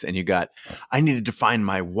BHAGs and you got, I need to define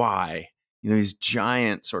my why. These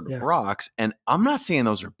giant sort of rocks. And I'm not saying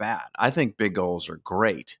those are bad. I think big goals are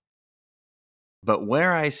great. But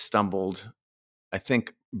where I stumbled, I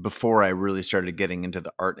think before I really started getting into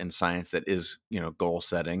the art and science that is, goal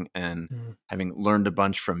setting and having learned a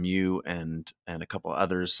bunch from you and a couple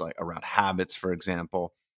others like around habits, for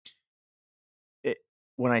example,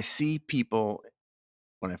 when I see people,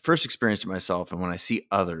 when I first experienced it myself and when I see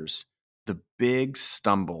others, the big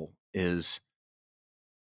stumble is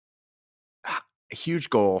a huge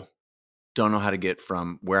goal. Don't know how to get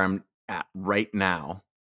from where I'm at right now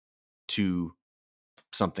to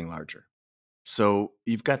something larger. So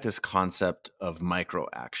you've got this concept of micro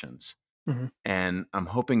actions. And I'm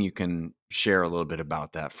hoping you can share a little bit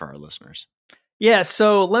about that for our listeners. Yeah.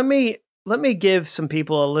 So let me give some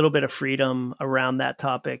people a little bit of freedom around that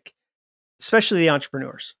topic, especially the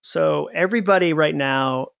entrepreneurs. So everybody right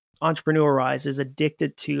now, entrepreneur-wise, is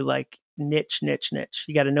addicted to like niche.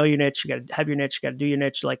 You got to know your niche. You got to have your niche. You got to do your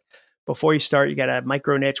niche. Like before you start, you got to have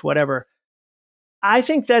micro niche, whatever. I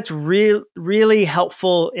think that's really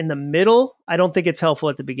helpful in the middle. I don't think it's helpful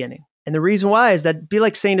at the beginning. And the reason why is that be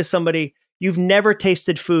like saying to somebody, you've never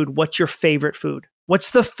tasted food. What's your favorite food?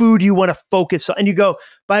 What's the food you want to focus on? And you go,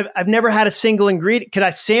 but I've never had a single ingredient. Can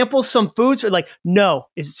I sample some foods? Or like, no.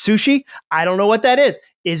 Is it sushi? I don't know what that is.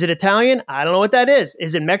 Is it Italian? I don't know what that is.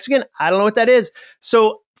 Is it Mexican? I don't know what that is.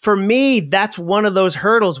 So for me, that's one of those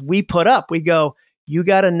hurdles we put up. We go, you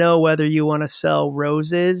got to know whether you want to sell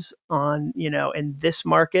roses on, in this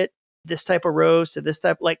market this type of rose to this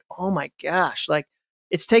type, like, oh my gosh, like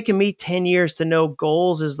it's taken me 10 years to know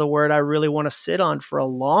goals is the word I really want to sit on for a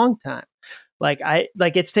long time. Like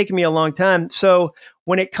it's taken me a long time. So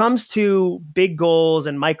when it comes to big goals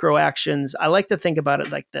and micro actions, I like to think about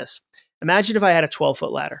it like this. Imagine if I had a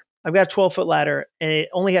 12-foot ladder. I've got a 12-foot ladder and it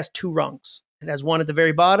only has 2 rungs. It has one at the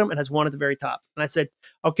very bottom and has one at the very top. And I said,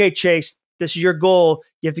 okay, Chase, this is your goal.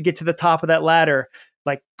 You have to get to the top of that ladder.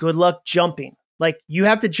 Like, good luck jumping. Like, you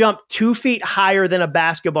have to jump 2 feet higher than a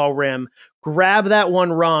basketball rim, grab that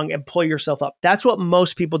one rung and pull yourself up. That's what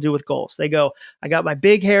most people do with goals. They go, I got my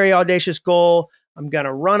big, hairy, audacious goal. I'm going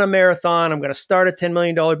to run a marathon. I'm going to start a $10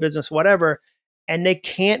 million business, whatever. And they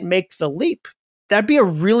can't make the leap. That'd be a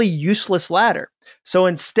really useless ladder. So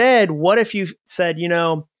instead, what if you said,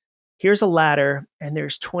 here's a ladder and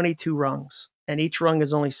there's 22 rungs and each rung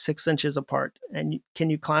is only 6 inches apart. And can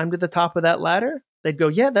you climb to the top of that ladder? They'd go,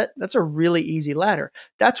 yeah, that's a really easy ladder.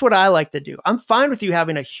 That's what I like to do. I'm fine with you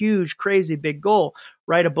having a huge, crazy, big goal,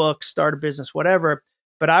 write a book, start a business, whatever.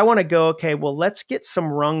 But I want to go, okay, well, let's get some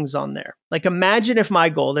rungs on there. Like, imagine if my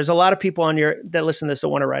goal, there's a lot of people on here that listen to this that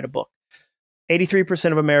want to write a book.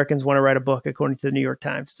 83% of Americans want to write a book, according to the New York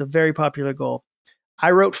Times. It's a very popular goal.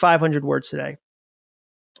 I wrote 500 words today.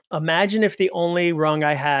 Imagine if the only rung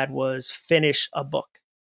I had was finish a book.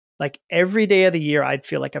 Like, every day of the year, I'd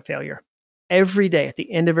feel like a failure. Every day, at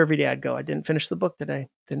the end of every day, I'd go, I didn't finish the book today.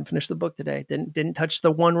 Didn't finish the book today. Didn't touch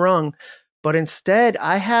the one rung. But instead,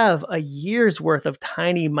 I have a year's worth of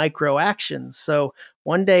tiny micro actions. So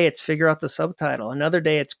one day it's figure out the subtitle. Another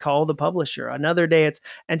day it's call the publisher. Another day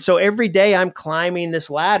and so every day I'm climbing this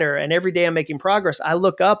ladder and every day I'm making progress. I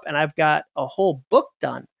look up and I've got a whole book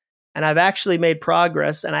done and I've actually made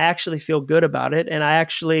progress and I actually feel good about it. And I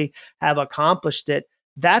actually have accomplished it.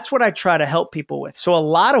 That's what I try to help people with. So a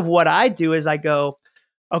lot of what I do is I go,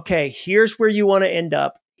 okay, here's where you want to end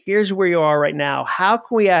up. Here's where you are right now. How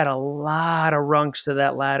can we add a lot of rungs to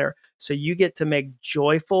that ladder so you get to make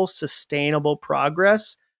joyful, sustainable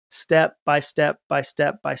progress step by step by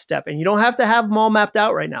step by step? And you don't have to have them all mapped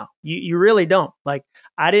out right now. You really don't. Like,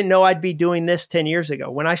 I didn't know I'd be doing this 10 years ago.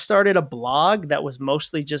 When I started a blog that was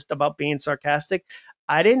mostly just about being sarcastic,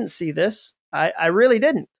 I didn't see this. I really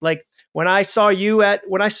didn't. Like, when I saw you at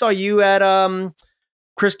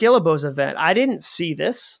Chris Guillebeau's event, I didn't see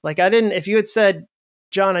this. Like, if you had said,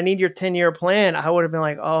 Jon, I need your 10-year plan, I would have been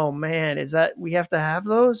like, oh man, we have to have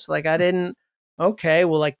those? Like, I didn't, okay,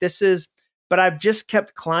 well, like but I've just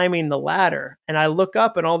kept climbing the ladder and I look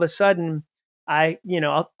up and all of a sudden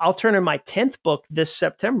I'll turn in my 10th book this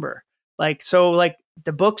September. Like, so like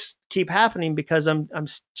the books keep happening because I'm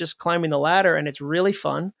just climbing the ladder and it's really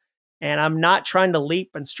fun. And I'm not trying to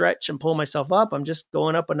leap and stretch and pull myself up. I'm just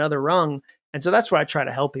going up another rung. And so that's what I try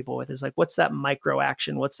to help people with is like, what's that micro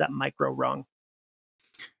action? What's that micro rung?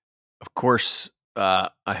 Of course, I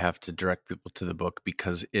have to direct people to the book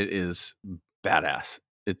because it is badass.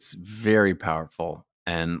 It's very powerful.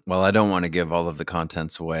 And while I don't want to give all of the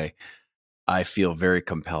contents away, I feel very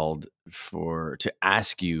compelled to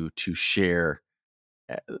ask you to share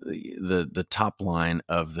the top line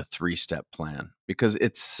of the 3-step plan because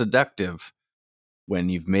it's seductive when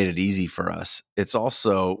you've made it easy for us. It's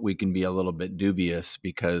also, we can be a little bit dubious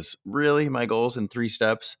because really my goals in 3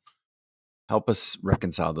 steps. Help us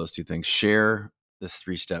reconcile those two things. Share this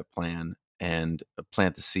 3-step plan and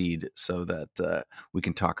plant the seed so that we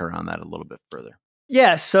can talk around that a little bit further.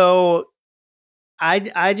 Yeah. So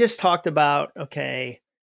I just talked about, okay,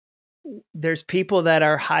 there's people that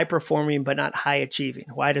are high performing, but not high achieving.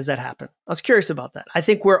 Why does that happen? I was curious about that. I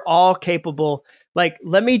think we're all capable. Like,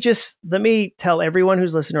 let me tell everyone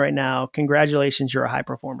who's listening right now, congratulations, you're a high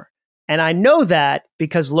performer. And I know that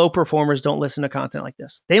because low performers don't listen to content like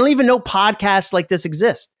this. They don't even know podcasts like this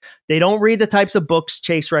exist. They don't read the types of books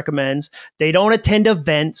Chase recommends. They don't attend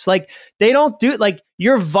events. Like, they don't do like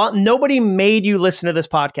nobody made you listen to this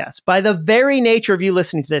podcast. By the very nature of you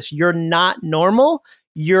listening to this, you're not normal.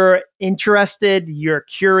 You're interested, you're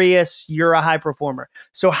curious, you're a high performer.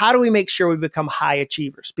 So how do we make sure we become high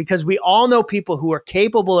achievers? Because we all know people who are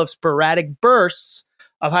capable of sporadic bursts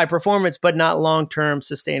of high performance, but not long-term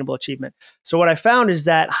sustainable achievement. So what I found is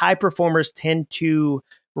that high performers tend to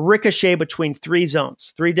ricochet between 3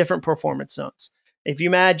 zones, 3 different performance zones. If you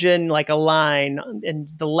imagine like a line, and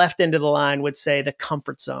the left end of the line would say the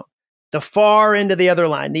comfort zone. The far end of the other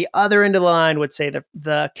line, the other end of the line would say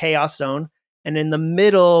the chaos zone. And in the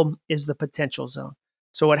middle is the potential zone.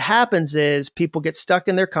 So what happens is people get stuck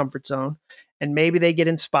in their comfort zone and maybe they get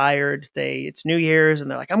inspired. It's New Year's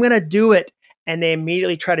and they're like, I'm going to do it. And they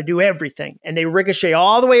immediately try to do everything. And they ricochet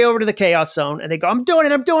all the way over to the chaos zone and they go, I'm doing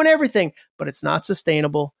it. I'm doing everything. But it's not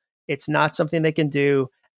sustainable. It's not something they can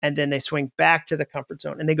do. and then they swing back to the comfort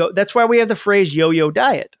zone and they go. That's why we have the phrase yo-yo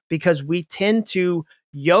diet, because we tend to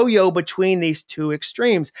yo-yo between these two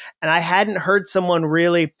extremes. And I hadn't heard someone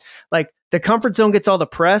really like, the comfort zone gets all the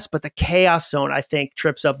press, but the chaos zone, I think,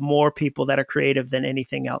 trips up more people that are creative than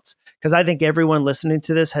anything else. Because I think everyone listening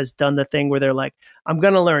to this has done the thing where they're like, I'm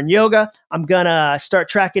going to learn yoga. I'm going to start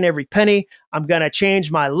tracking every penny. I'm going to change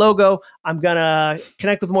my logo. I'm going to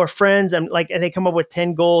connect with more friends. And they come up with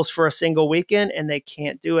 10 goals for a single weekend and they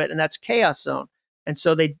can't do it. And that's chaos zone. And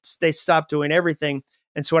so they stop doing everything.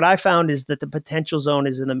 And so what I found is that the potential zone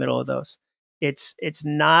is in the middle of those. It's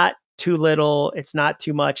not too little. It's not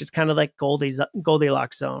too much. It's kind of like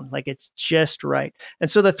Goldilocks zone. Like it's just right. And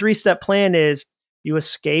so the 3-step plan is you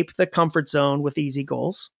escape the comfort zone with easy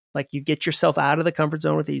goals. Like you get yourself out of the comfort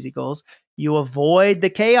zone with easy goals. You avoid the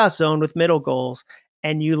chaos zone with middle goals,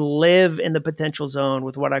 and you live in the potential zone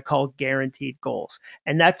with what I call guaranteed goals.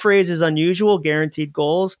 And that phrase is unusual, guaranteed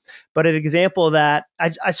goals. But an example of that,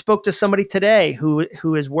 I spoke to somebody today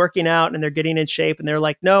who is working out and they're getting in shape, and they're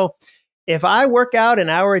like, no, if I work out an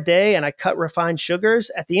hour a day and I cut refined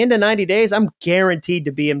sugars, at the end of 90 days, I'm guaranteed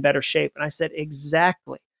to be in better shape. And I said,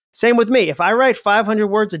 exactly. Same with me. If I write 500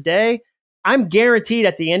 words a day, I'm guaranteed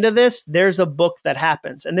at the end of this, there's a book that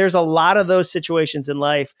happens. And there's a lot of those situations in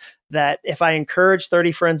life that if I encourage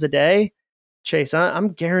 30 friends a day, Chase,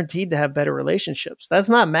 I'm guaranteed to have better relationships. That's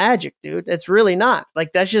not magic, dude. It's really not.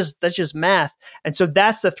 Like that's just math. And so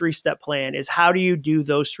that's the 3-step plan, is how do you do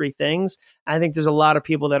those 3 things? I think there's a lot of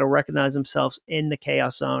people that'll recognize themselves in the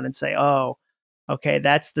chaos zone and say, oh, okay,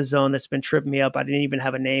 that's the zone that's been tripping me up. I didn't even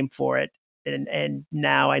have a name for it. And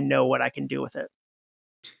now I know what I can do with it.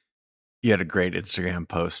 You had a great Instagram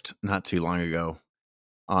post not too long ago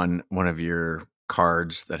on one of your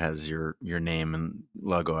cards that has your name and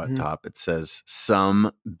logo at top. It says,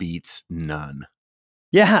 "Some beats none."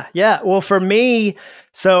 Yeah. Well, for me,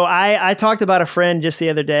 so I talked about a friend just the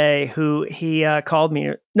other day who he called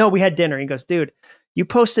me. No, we had dinner. He goes, dude, you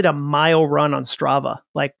posted a mile run on Strava.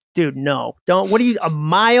 Like, dude, no, don't. What are you, a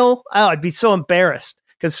mile? Oh, I'd be so embarrassed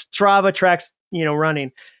because Strava tracks,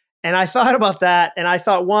 running. And I thought about that. And I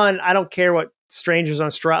thought, one, I don't care what strangers on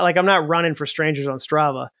Strava, like I'm not running for strangers on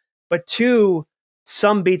Strava. But 2,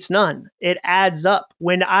 some beats none. It adds up.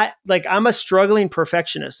 When I'm a struggling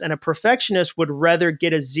perfectionist, and a perfectionist would rather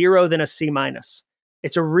get a 0 than a C-.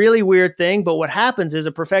 It's a really weird thing. But what happens is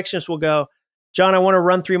a perfectionist will go, John, I want to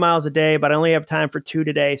run 3 miles a day, but I only have time for 2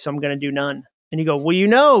 today. So I'm going to do none. And you go,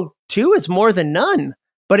 well, 2 is more than none,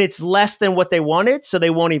 but it's less than what they wanted. So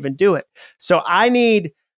they won't even do it. So I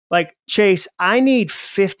need, Chase, I need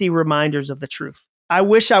 50 reminders of the truth. I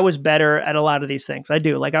wish I was better at a lot of these things. I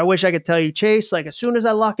do. Like, I wish I could tell you, Chase, like as soon as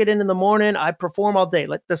I lock it in the morning, I perform all day.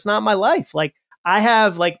 Like, that's not my life. Like I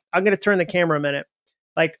have, I'm going to turn the camera a minute.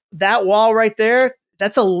 Like that wall right there,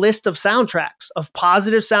 that's a list of soundtracks, of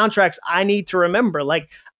positive soundtracks I need to remember.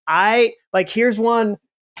 Here's one.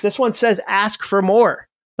 This one says, ask for more.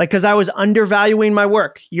 Because I was undervaluing my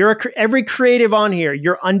work. Every creative on here,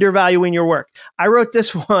 you're undervaluing your work. I wrote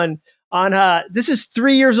this one on, this is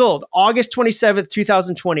 3 years old, August 27th,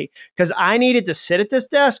 2020, because I needed to sit at this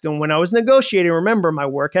desk. And when I was negotiating, remember, my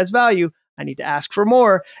work has value. I need to ask for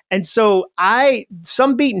more. And so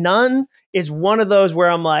some beat none is one of those where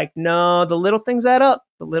I'm like, no, the little things add up.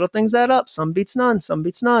 The little things add up. Some beats none. Some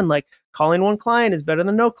beats none. Like calling 1 client is better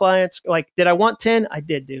than no clients. Like, did I want 10? I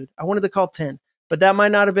did, dude. I wanted to call 10. But that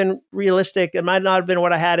might not have been realistic. It might not have been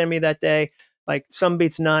what I had in me that day. Like some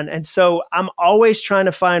beats none. And so I'm always trying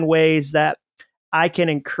to find ways that I can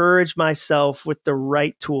encourage myself with the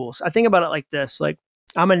right tools. I think about it like this. Like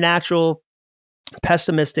I'm a natural,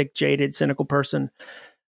 pessimistic, jaded, cynical person,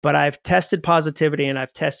 but I've tested positivity and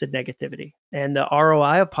I've tested negativity. And the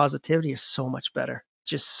ROI of positivity is so much better,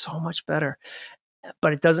 just so much better.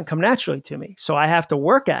 But it doesn't come naturally to me. So I have to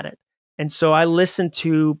work at it. And so I listen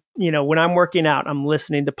to, when I'm working out, I'm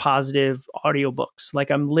listening to positive audiobooks.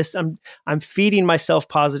 Like I'm feeding myself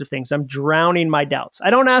positive things. I'm drowning my doubts.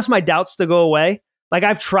 I don't ask my doubts to go away. Like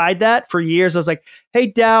I've tried that for years. I was like, hey,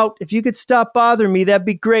 doubt, if you could stop bothering me, that'd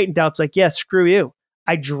be great. And doubt's like, yeah, screw you.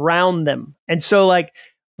 I drown them. And so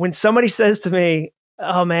when somebody says to me,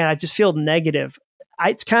 oh man, I just feel negative.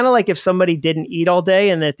 It's kind of like if somebody didn't eat all day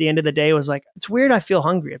and at the end of the day was like, it's weird, I feel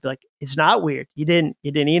hungry. I'd be like, it's not weird. You didn't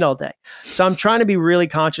eat all day. So I'm trying to be really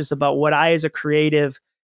conscious about what I as a creative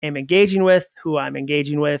am engaging with, who I'm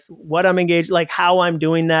engaging with, what I'm engaged, like how I'm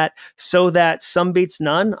doing that, so that some beats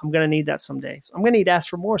none. I'm going to need that some days. I'm going to need to ask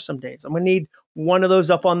for more some days. I'm going to need one of those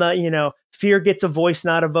up on the, fear gets a voice,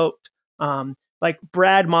 not a vote. Like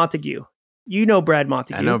Brad Montague. You know Brad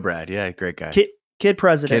Montague. I know Brad. Yeah, great guy. Kid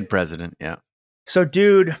president. Kid president, yeah. So,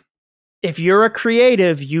 dude, if you're a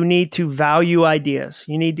creative, you need to value ideas.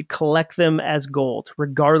 You need to collect them as gold,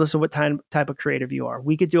 regardless of what type of creative you are.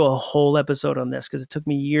 We could do a whole episode on this because it took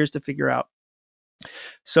me years to figure out.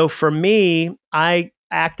 So for me, I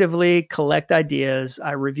actively collect ideas.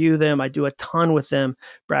 I review them. I do a ton with them.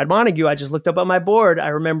 Brad Montague, I just looked up on my board. I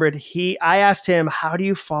remembered I asked him, how do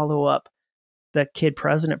you follow up the Kid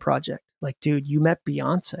President project? Like, dude, you met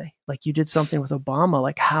Beyonce. Like, you did something with Obama.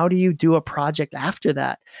 Like, how do you do a project after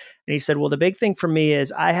that? And he said, well, the big thing for me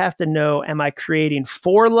is I have to know, am I creating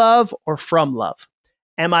for love or from love?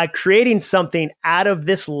 Am I creating something out of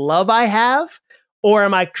this love I have? Or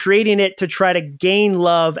am I creating it to try to gain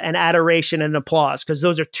love and adoration and applause? Because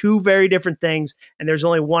those are two very different things. And there's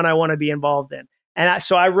only one I want to be involved in. And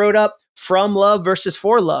so I wrote up from love versus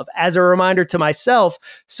for love as a reminder to myself.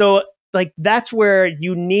 So like, that's where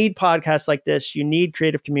you need podcasts like this. You need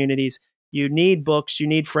creative communities, you need books, you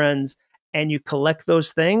need friends, and you collect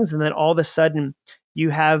those things. And then all of a sudden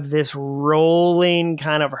you have this rolling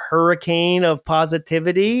kind of hurricane of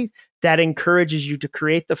positivity that encourages you to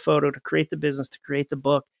create the photo, to create the business, to create the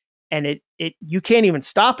book. And it you can't even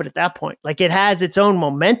stop it at that point. Like, it has its own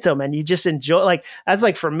momentum and you just enjoy. Like, that's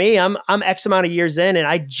like, for me, I'm X amount of years in and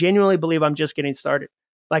I genuinely believe I'm just getting started.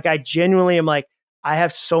 Like, I genuinely am like, I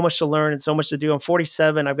have so much to learn and so much to do. I'm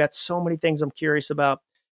 47. I've got so many things I'm curious about.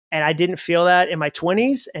 And I didn't feel that in my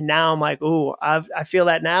 20s. And now I'm like, ooh, I feel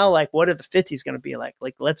that now. Like, what are the 50s going to be like?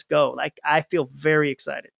 Like, let's go. Like, I feel very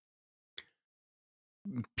excited.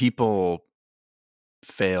 People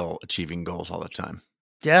fail achieving goals all the time.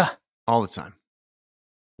 Yeah. All the time.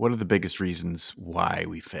 What are the biggest reasons why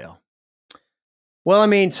we fail? Well, I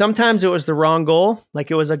mean, sometimes it was the wrong goal.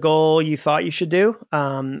 Like, it was a goal you thought you should do.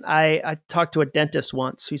 I talked to a dentist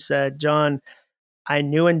once who said, John, I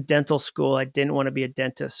knew in dental school I didn't want to be a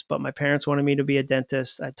dentist, but my parents wanted me to be a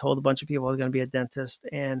dentist. I told a bunch of people I was going to be a dentist,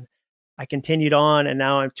 and I continued on, and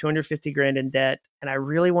now I'm 250 grand in debt, and I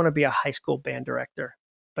really want to be a high school band director.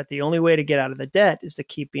 But the only way to get out of the debt is to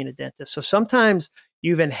keep being a dentist. So sometimes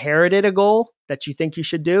you've inherited a goal that you think you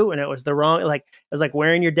should do, and it was the wrong, like, it was like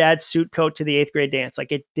wearing your dad's suit coat to the 8th grade dance.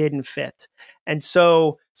 Like, it didn't fit. And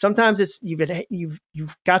so sometimes it's you've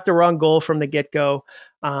got the wrong goal from the get-go.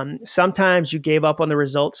 Sometimes you gave up on the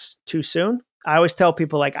results too soon. I always tell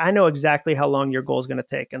people, like, I know exactly how long your goal is going to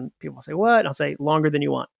take. And people say, what? And I'll say, longer than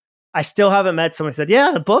you want. I still haven't met someone who said,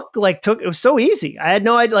 yeah, the book like it was so easy. I had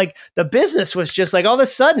no idea. Like, the business was just like, all of a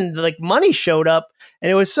sudden, like, money showed up and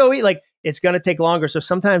it was so like, it's going to take longer. So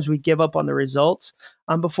sometimes we give up on the results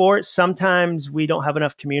before. Sometimes we don't have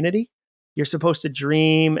enough community. You're supposed to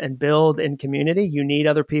dream and build in community. You need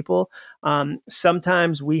other people.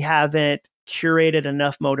 Sometimes we haven't curated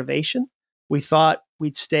enough motivation. We thought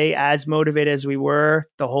we'd stay as motivated as we were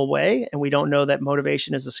the whole way. And we don't know that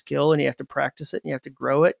motivation is a skill and you have to practice it and you have to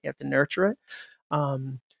grow it. You have to nurture it.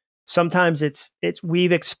 Sometimes it's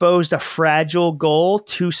we've exposed a fragile goal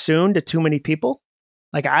too soon to too many people.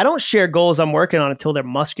 Like, I don't share goals I'm working on until they're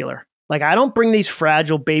muscular. Like, I don't bring these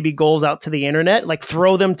fragile baby goals out to the internet, like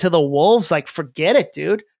throw them to the wolves. Like, forget it,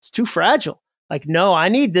 dude. It's too fragile. Like, no, I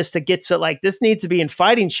need this to get like, this needs to be in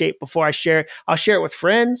fighting shape before I share it. I'll share it with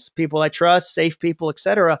friends, people I trust, safe people,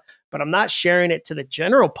 etc. But I'm not sharing it to the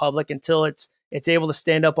general public until it's able to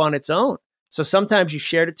stand up on its own. So sometimes you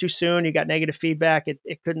shared it too soon. You got negative feedback.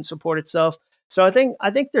 It couldn't support itself. So I think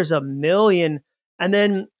there's a million. And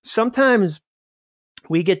then sometimes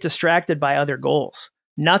we get distracted by other goals.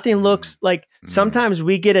 Nothing looks like, sometimes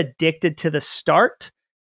we get addicted to the start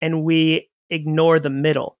and we ignore the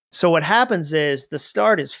middle. So what happens is the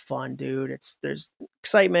start is fun, dude. There's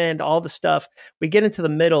excitement, all the stuff. We get into the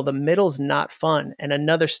middle. The middle's not fun. And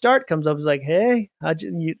another start comes up. It's like, hey,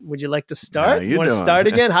 would you like to start? You want to start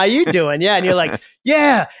again? How you doing? Yeah. And you're like,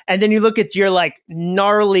 yeah. And then you look at your like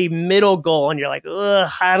gnarly middle goal and you're like,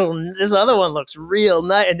 ugh, this other one looks real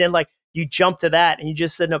nice. And then like you jump to that and you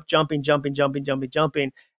just end up jumping.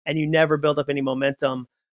 And you never build up any momentum.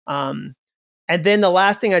 And then the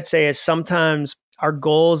last thing I'd say is sometimes our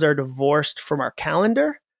goals are divorced from our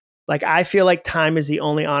calendar. Like, I feel like time is the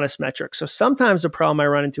only honest metric. So sometimes the problem I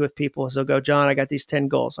run into with people is they'll go, John, I got these 10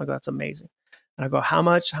 goals. I go, that's amazing. And I go, how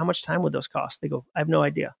much time would those cost? They go, I have no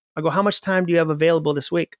idea. I go, how much time do you have available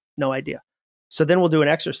this week? No idea. So then we'll do an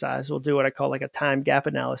exercise. We'll do what I call like a time gap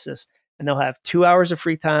analysis. And they'll have 2 hours of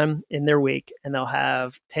free time in their week. And they'll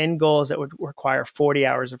have 10 goals that would require 40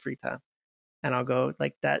 hours of free time. And I'll go,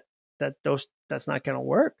 like, that's not going to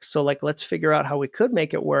work. So like, let's figure out how we could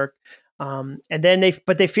make it work. And then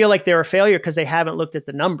they feel like they're a failure because they haven't looked at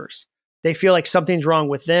the numbers. They feel like something's wrong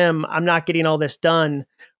with them. I'm not getting all this done.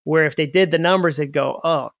 Where if they did the numbers, they'd go,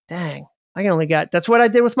 oh, dang, that's what I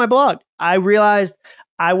did with my blog. I realized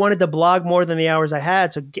I wanted to blog more than the hours I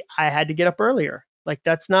had. So I had to get up earlier. Like,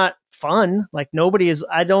 that's not fun. Like, nobody is,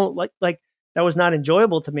 I don't like that was not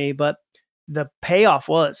enjoyable to me, but the payoff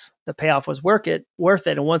was worth it.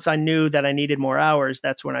 And once I knew that I needed more hours,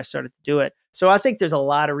 that's when I started to do it. So I think there's a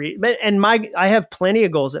lot of I have plenty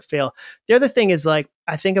of goals that fail. The other thing is, like,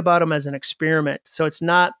 I think about them as an experiment. So it's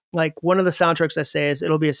not like, one of the soundtracks I say is,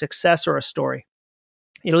 it'll be a success or a story.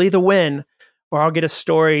 It'll either win, or I'll get a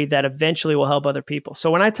story that eventually will help other people.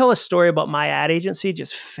 So when I tell a story about my ad agency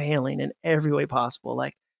just failing in every way possible,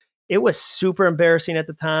 like, it was super embarrassing at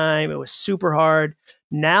the time. It was super hard.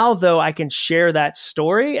 Now, though, I can share that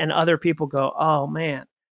story and other people go, oh man.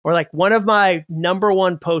 Or, like, one of my number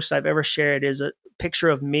one posts I've ever shared is a picture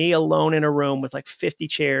of me alone in a room with like 50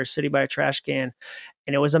 chairs sitting by a trash can.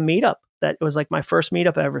 And it was a meetup that it was like my first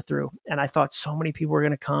meetup I ever threw. And I thought so many people were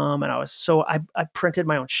going to come. And I printed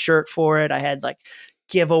my own shirt for it. I had like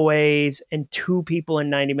giveaways, and 2 people in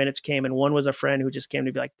 90 minutes came. And one was a friend who just came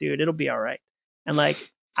to be like, dude, it'll be all right. And like,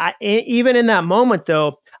 even in that moment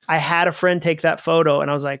though, I had a friend take that photo, and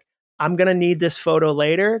I was like, I'm going to need this photo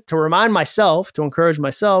later to remind myself, to encourage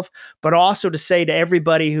myself, but also to say to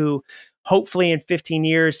everybody who hopefully in 15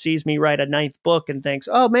 years sees me write a 9th book and thinks,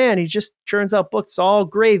 oh man, he just churns out books, all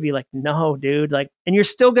gravy. Like, no, dude, like, and you're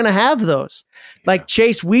still going to have those. Yeah. Like,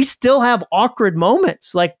 Chase, we still have awkward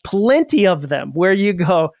moments, like plenty of them, where you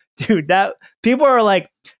go, dude, that people are like,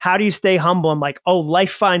 how do you stay humble? I'm like, oh,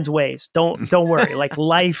 life finds ways. Don't worry. Like,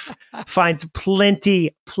 life finds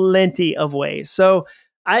plenty of ways. So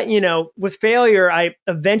with failure,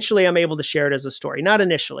 I'm able to share it as a story, not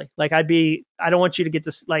initially. Like, I don't want you to get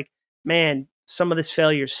this, like, man, some of this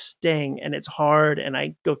failure sting and it's hard. And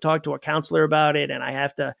I go talk to a counselor about it, and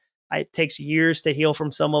it takes years to heal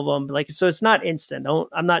from some of them. Like, so it's not instant.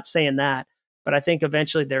 I'm not saying that, but I think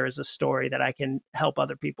eventually there is a story that I can help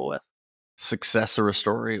other people with. Success or a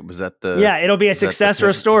story? Was that yeah, it'll be a success or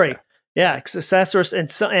a story. Okay. Yeah. Success or,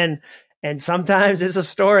 and sometimes it's a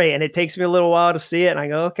story, and it takes me a little while to see it. And I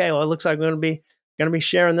go, okay, well, it looks like I'm going to be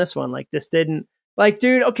sharing this one. Like, this didn't, like,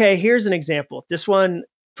 dude, okay, here's an example. This one,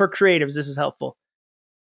 for creatives, this is helpful.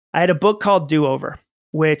 I had a book called Do Over,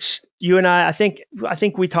 which you and I think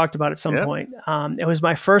we talked about at some point. It was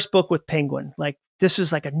my first book with Penguin. Like, this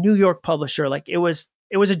was like a New York publisher. Like, it was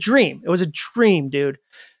a dream. It was a dream, dude.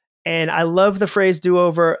 And I love the phrase do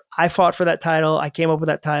over. I fought for that title. I came up with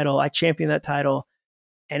that title. I championed that title,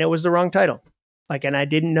 and it was the wrong title. Like, and I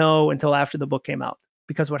didn't know until after the book came out,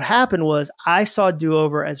 because what happened was I saw do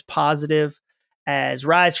over as positive, as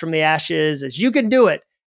rise from the ashes, as you can do it.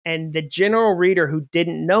 And the general reader who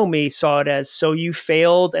didn't know me saw it as, so you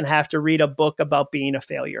failed and have to read a book about being a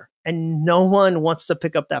failure. And no one wants to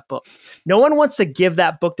pick up that book. No one wants to give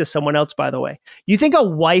that book to someone else, by the way. You think a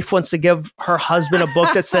wife wants to give her husband a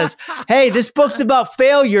book that says, hey, this book's about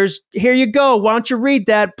failures. Here you go. Why don't you read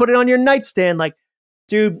that? Put it on your nightstand. Like,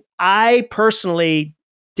 dude, I personally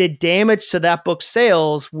did damage to that book's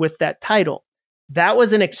sales with that title. That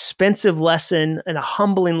was an expensive lesson and a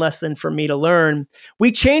humbling lesson for me to learn.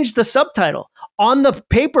 We changed the subtitle. On the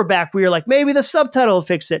paperback, we were like, maybe the subtitle will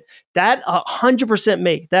fix it. That 100%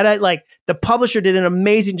 me. The publisher did an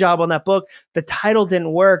amazing job on that book. The title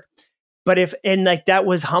didn't work. But that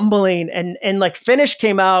was humbling. And like, Finish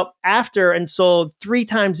came out after and sold 3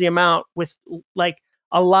 times the amount with like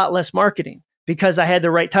a lot less marketing, because I had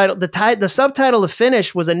the right title. The subtitle of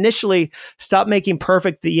Finish was initially Stop Making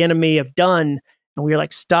Perfect the Enemy of Done. And we were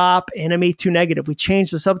like, stop, enemy too negative. We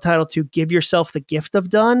changed the subtitle to Give Yourself the Gift of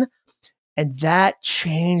Done. And that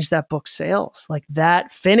changed that book's sales. Like,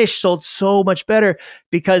 that Finish sold so much better,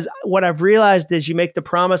 because what I've realized is, you make the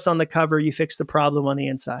promise on the cover, you fix the problem on the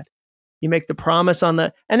inside. You make the promise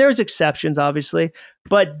and there's exceptions, obviously,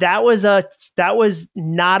 but that was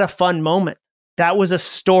not a fun moment. That was a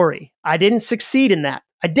story. I didn't succeed in that.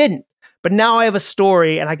 I didn't. But now I have a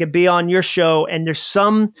story, and I could be on your show, and there's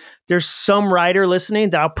some writer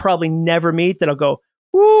listening that I'll probably never meet that'll go,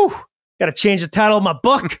 whoo, got to change the title of my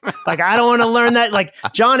book. Like, I don't want to learn that. Like,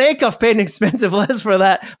 Jon Acuff paid an expensive lesson for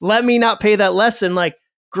that. Let me not pay that lesson. Like,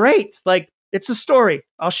 great. Like, it's a story.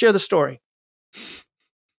 I'll share the story.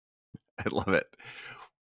 I love it.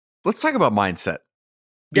 Let's talk about mindset.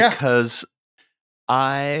 Because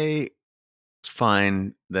I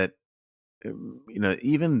find that,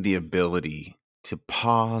 even the ability to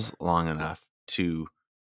pause long enough to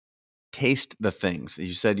taste the things.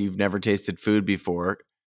 You said you've never tasted food before.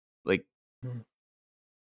 Like,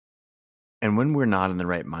 and when we're not in the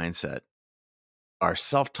right mindset, our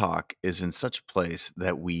self-talk is in such a place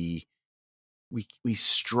that we we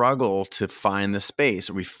struggle to find the space.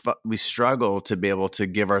 We struggle to be able to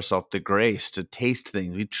give ourselves the grace to taste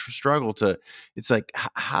things. We struggle to. It's like,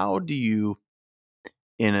 how do you,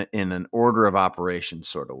 in an order of operations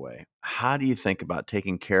sort of way, how do you think about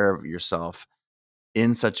taking care of yourself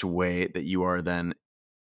in such a way that you are then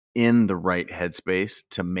in the right headspace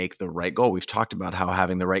to make the right goal? We've talked about how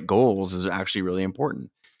having the right goals is actually really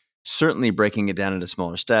important. Certainly breaking it down into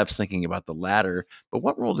smaller steps, thinking about the ladder, but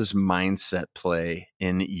what role does mindset play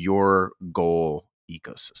in your goal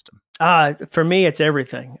ecosystem? For me, it's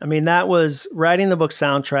everything. I mean, that was writing the book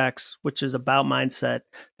Soundtracks, which is about mindset.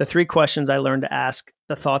 The 3 questions I learned to ask,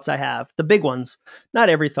 the thoughts I have, the big ones, not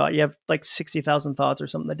every thought. You have like 60,000 thoughts or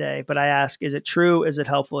something a day, but I ask, is it true? Is it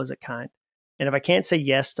helpful? Is it kind? And if I can't say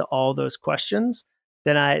yes to all those questions,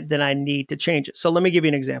 then I need to change it. So let me give you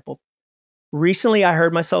an example. Recently, I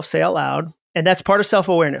heard myself say out loud, and that's part of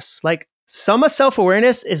self-awareness. Like, some of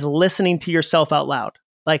self-awareness is listening to yourself out loud.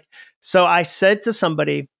 Like, so I said to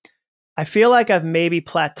somebody, I feel like I've maybe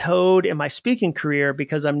plateaued in my speaking career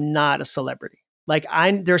because I'm not a celebrity. Like,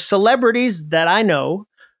 there's celebrities that I know.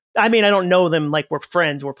 I mean, I don't know them like we're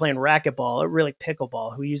friends. We're playing racquetball, or really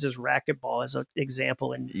pickleball, who uses racquetball as an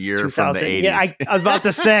example in You're 2000. from the 80s. Yeah, I was about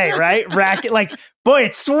to say, right? Racket, like, boy,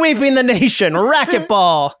 it's sweeping the nation.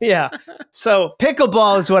 Racquetball. Yeah. So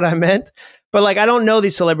pickleball is what I meant. But like, I don't know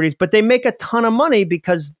these celebrities, but they make a ton of money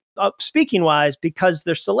because, speaking wise, because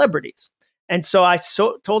they're celebrities. And so I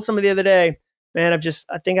told somebody the other day, man,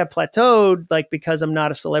 I think I plateaued, like, because I'm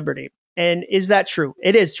not a celebrity. And is that true?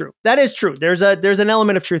 It is true. That is true. There's an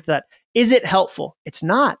element of truth to that. Is it helpful? It's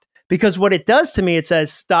not, because what it does to me, it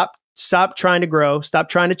says, stop trying to grow, stop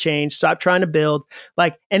trying to change, stop trying to build.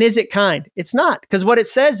 Like, and is it kind? It's not, because what it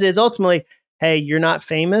says is ultimately, hey, you're not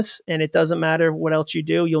famous, and it doesn't matter what else you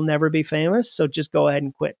do. You'll never be famous. So just go ahead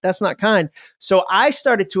and quit. That's not kind. So I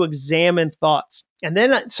started to examine thoughts. And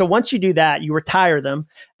then, so once you do that, you retire them,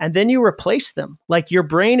 and then you replace them. Like, your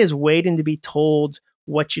brain is waiting to be told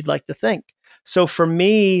what you'd like to think. So for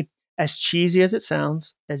me, as cheesy as it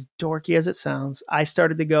sounds, as dorky as it sounds, I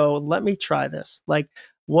started to go, let me try this. Like,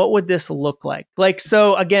 what would this look like? Like,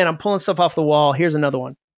 so again, I'm pulling stuff off the wall. Here's another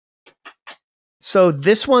one. So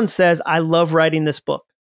this one says, I love writing this book.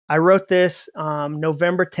 I wrote this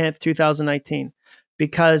November 10th, 2019,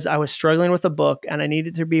 because I was struggling with a book and I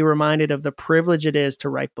needed to be reminded of the privilege it is to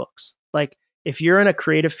write books. Like, if you're in a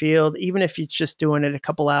creative field, even if it's just doing it a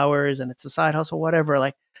couple hours and it's a side hustle, whatever,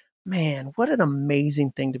 like, man, what an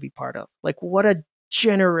amazing thing to be part of. Like, what a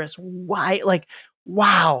generous, why, like,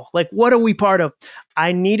 wow, like, what are we part of?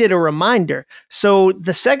 I needed a reminder. So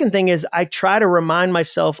the second thing is, I try to remind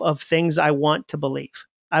myself of things I want to believe.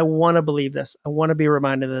 I want to believe this. I want to be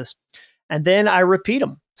reminded of this. And then I repeat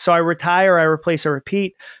them. So I retire, I replace, I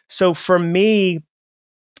repeat. So for me,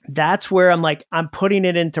 that's where I'm like, I'm putting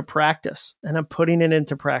it into practice, and I'm putting it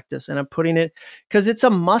into practice, and I'm putting it, because it's a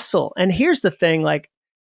muscle. And here's the thing, like,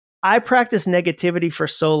 I practice negativity for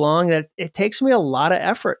so long that it takes me a lot of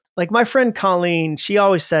effort. Like, my friend Colleen, she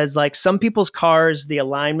always says, like, some people's cars, the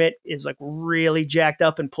alignment is like really jacked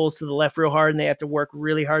up and pulls to the left real hard, and they have to work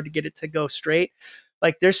really hard to get it to go straight.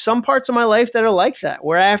 Like, there's some parts of my life that are like that,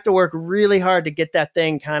 where I have to work really hard to get that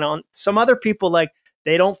thing kind of on. Some other people, like,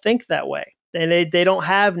 they don't think that way. And they don't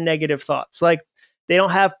have negative thoughts. Like, they don't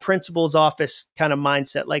have principal's office kind of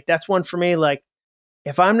mindset. Like, that's one for me. Like,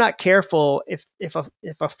 if I'm not careful, if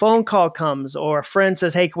a phone call comes or a friend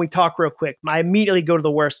says, hey, can we talk real quick? I immediately go to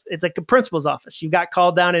the worst. It's like the principal's office. You got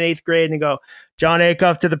called down in 8th grade and they go, Jon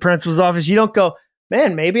Acuff to the principal's office. You don't go,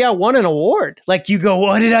 man, maybe I won an award. Like, you go,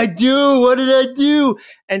 what did I do? What did I do?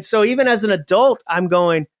 And so even as an adult, I'm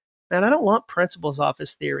going, man, I don't want principal's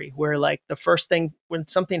office theory where, like, the first thing when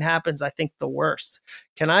something happens, I think the worst.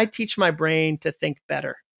 Can I teach my brain to think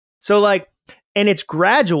better? So, like, and it's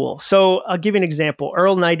gradual. So I'll give you an example.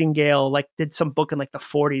 Earl Nightingale, like, did some book in like the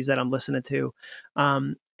 40s that I'm listening to.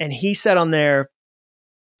 And he said on there,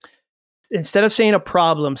 instead of saying a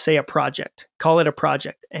problem, say a project, call it a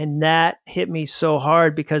project. And that hit me so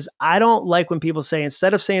hard, because I don't like when people say,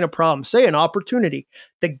 instead of saying a problem, say an opportunity.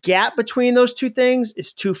 The gap between those two things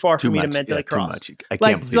is too far for me to mentally cross. Too much. I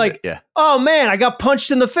can't believe it. Yeah. Oh man, I got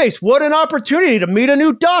punched in the face. What an opportunity to meet a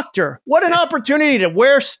new doctor. What an opportunity to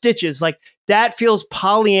wear stitches. Like, that feels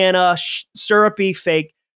Pollyanna, syrupy,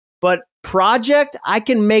 fake. But project, I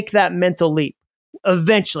can make that mental leap.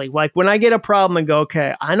 Eventually, like, when I get a problem and go,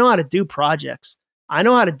 okay, I know how to do projects.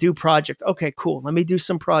 Okay, cool. Let me do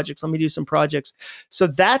some projects. So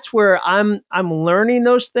that's where I'm learning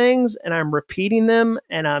those things, and I'm repeating them,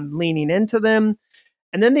 and I'm leaning into them.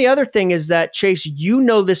 And then the other thing is that, Chase, you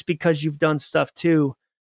know this because you've done stuff too.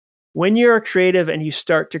 when you're a creative and you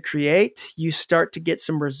start to create, you start to get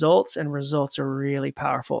some results, and results are really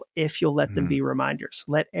powerful if you'll let them be reminders.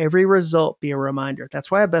 Let every result be a reminder. That's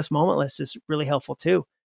why a best moment list is really helpful too.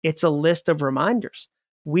 It's a list of reminders.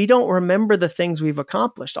 We don't remember the things we've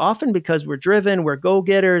accomplished, often because we're driven, we're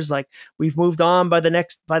go-getters, like we've moved on by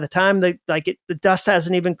the time the dust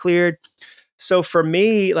hasn't even cleared. So for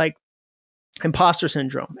me, like imposter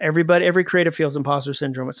syndrome, every creative feels imposter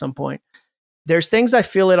syndrome at some point. There's things I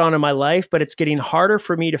feel it on in my life, but it's getting harder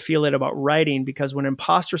for me to feel it about writing, because when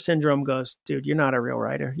imposter syndrome goes, dude, you're not a real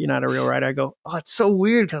writer. You're not a real writer. I go, oh, it's so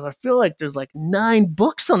weird because I feel like there's like 9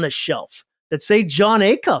 books on the shelf that say Jon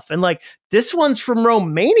Acuff. And like, this one's from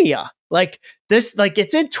Romania. Like this, like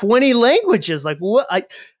it's in 20 languages. Like what?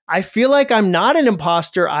 I feel like I'm not an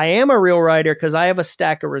imposter. I am a real writer because I have a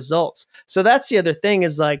stack of results. So that's the other thing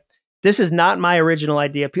is like, this is not my original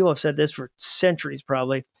idea. People have said this for centuries,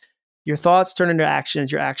 probably. Your thoughts turn into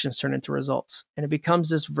actions, your actions turn into results. And it becomes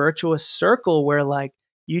this virtuous circle where like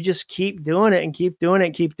you just keep doing it and keep doing it,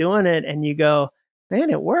 and keep doing it. And you go, man,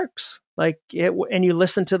 it works. And you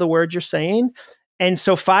listen to the words you're saying. And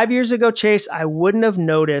so 5 years ago, Chase, I wouldn't have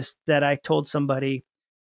noticed that I told somebody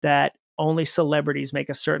that only celebrities make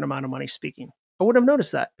a certain amount of money speaking. I wouldn't have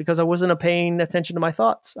noticed that because I wasn't paying attention to my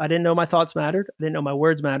thoughts. I didn't know my thoughts mattered. I didn't know my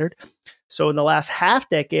words mattered. So in the last half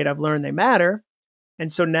decade, I've learned they matter.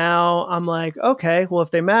 And so now I'm like, okay, well,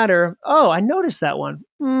 if they matter, I noticed that one.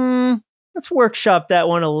 Let's workshop that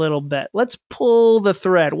one a little bit. Let's pull the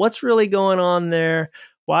thread. What's really going on there?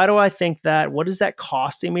 Why do I think that? What is that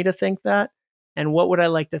costing me to think that? And what would I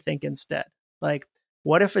like to think instead? Like,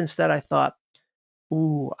 what if instead I thought,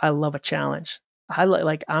 ooh, I love a challenge.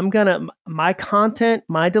 My content,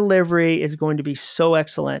 my delivery is going to be so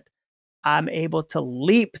excellent. I'm able to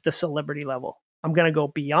leap the celebrity level. I'm going to go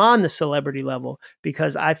beyond the celebrity level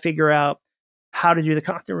because I figure out how to do the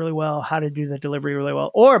content really well, how to do the delivery really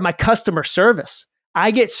well, or my customer service.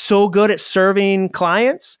 I get so good at serving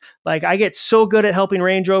clients. Like I get so good at helping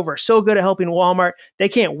Range Rover, so good at helping Walmart. They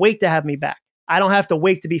can't wait to have me back. I don't have to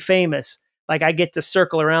wait to be famous. Like I get to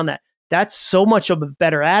circle around that. That's so much of a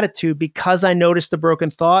better attitude because I noticed the broken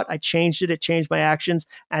thought. I changed it. It changed my actions.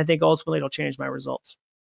 And I think ultimately it'll change my results.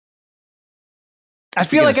 I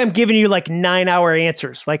feel like I'm giving you like 9-hour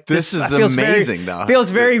answers. Like this is amazing, though. Feels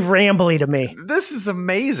very rambly to me. This is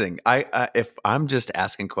amazing. If I'm just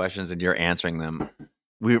asking questions and you're answering them,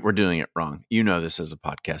 we're doing it wrong. You know this as a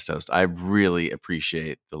podcast host. I really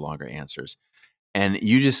appreciate the longer answers. And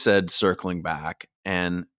you just said circling back,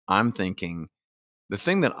 and I'm thinking the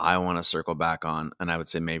thing that I want to circle back on, and I would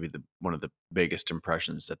say maybe one of the biggest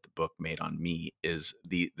impressions that the book made on me is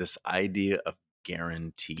this idea of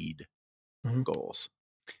guaranteed goals.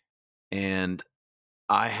 And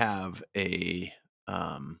I have I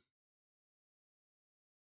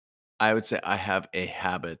would say I have a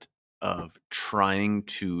habit of trying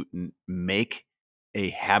to make a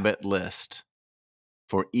habit list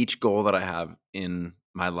for each goal that I have in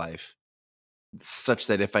my life, such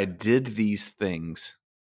that if I did these things,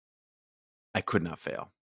 I could not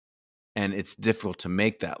fail. And it's difficult to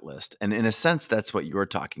make that list. And in a sense, that's what you're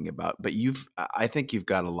talking about. But I think you've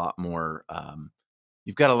got a lot more,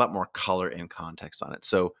 color and context on it.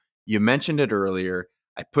 So you mentioned it earlier.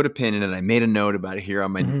 I put a pin in it. I made a note about it here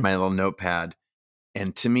on my little notepad.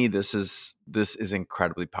 And to me, this is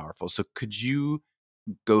incredibly powerful. So could you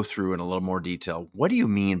go through in a little more detail? What do you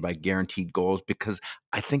mean by guaranteed goals? Because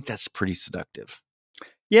I think that's pretty seductive.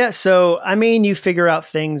 Yeah. So, I mean, you figure out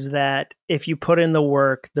things that if you put in the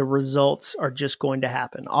work, the results are just going to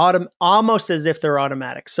happen almost as if they're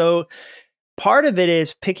automatic. So part of it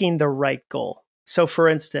is picking the right goal. So for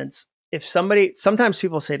instance, sometimes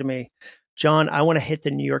people say to me, Jon, I want to hit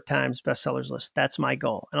the New York Times bestsellers list. That's my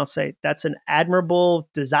goal. And I'll say, that's an admirable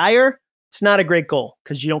desire. It's not a great goal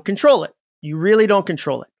because you don't control it. You really don't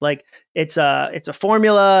control it. Like it's a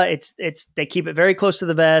formula. They keep it very close to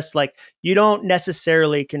the vest. Like you don't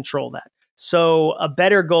necessarily control that. So a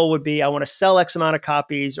better goal would be, I want to sell X amount of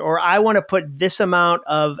copies, or I want to put this amount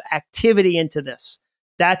of activity into this.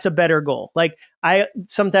 That's a better goal. Like I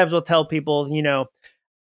sometimes will tell people,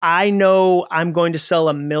 I know I'm going to sell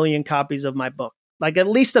 1 million copies of my book, like at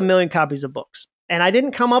least 1 million copies of books. And I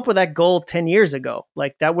didn't come up with that goal 10 years ago.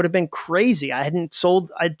 Like that would have been crazy. I'd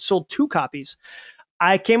sold 2 copies.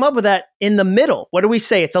 I came up with that in the middle. What do we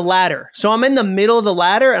say? It's a ladder. So I'm in the middle of the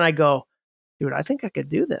ladder and I go, dude, I think I could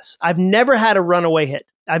do this. I've never had a runaway hit.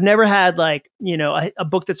 I've never had a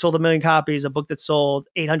book that sold 1 million copies, a book that sold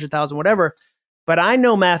 800,000, whatever. But I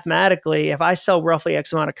know mathematically, if I sell roughly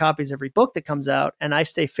X amount of copies every book that comes out and I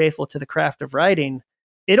stay faithful to the craft of writing,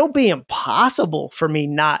 it'll be impossible for me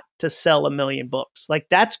not to sell 1 million books. Like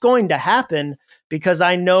that's going to happen because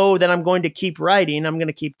I know that I'm going to keep writing. I'm going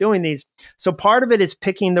to keep doing these. So part of it is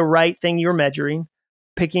picking the right thing you're measuring,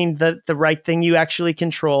 picking the right thing you actually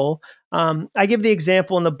control. I give the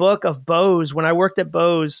example in the book of Bose. When I worked at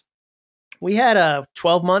Bose, we had a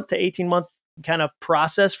 12-month to 18-month kind of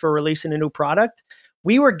process for releasing a new product.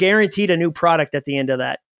 We were guaranteed a new product at the end of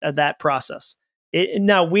that process.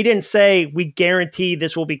 Now, we didn't say we guarantee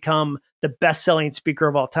this will become the best-selling speaker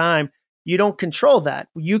of all time. You don't control that.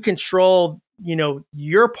 You control,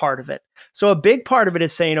 your part of it. So a big part of it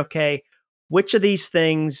is saying, okay, which of these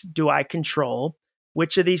things do I control?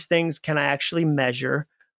 Which of these things can I actually measure?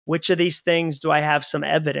 Which of these things do I have some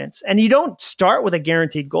evidence? And you don't start with a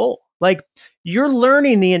guaranteed goal. Like you're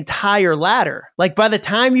learning the entire ladder. Like by the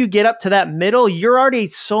time you get up to that middle, you're already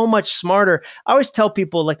so much smarter. I always tell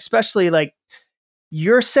people, like, especially like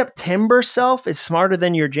your September self is smarter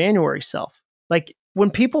than your January self. Like when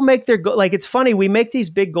people make their goal, like it's funny, we make these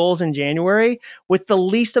big goals in January with the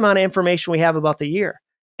least amount of information we have about the year.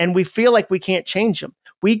 And we feel like we can't change them.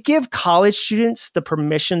 We give college students the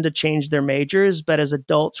permission to change their majors, but as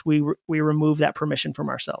adults, we remove that permission from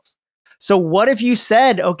ourselves. So what if you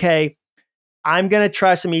said, okay, I'm going to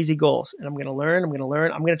try some easy goals and I'm going to learn.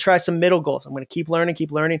 I'm going to try some middle goals. I'm going to keep learning.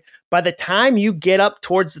 By the time you get up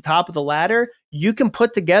towards the top of the ladder, you can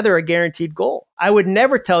put together a guaranteed goal. I would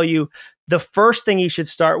never tell you the first thing you should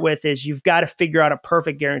start with is you've got to figure out a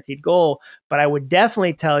perfect guaranteed goal. But I would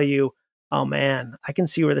definitely tell you, oh man, I can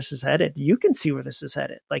see where this is headed. You can see where this is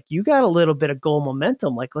headed. Like you got a little bit of goal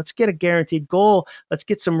momentum. Like let's get a guaranteed goal. Let's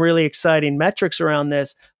get some really exciting metrics around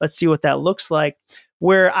this. Let's see what that looks like.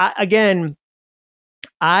 Where I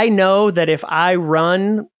know that if I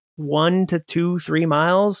run 1 to 2, 3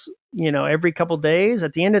 miles, every couple of days,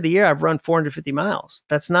 at the end of the year, I've run 450 miles.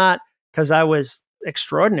 That's not because I was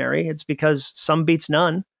extraordinary. It's because some beats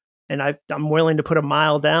none. And I'm willing to put a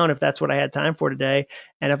mile down if that's what I had time for today.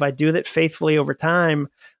 And if I do that faithfully over time,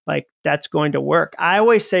 like that's going to work. I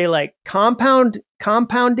always say like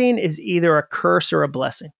compounding is either a curse or a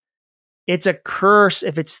blessing. It's a curse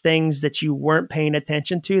if it's things that you weren't paying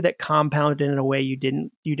attention to that compounded in a way you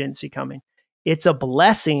didn't see coming. It's a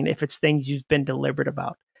blessing if it's things you've been deliberate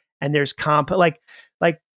about. And there's like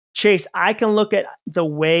Chase, I can look at the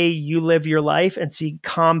way you live your life and see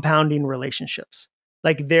compounding relationships.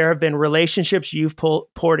 Like there have been relationships you've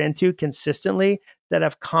poured into consistently that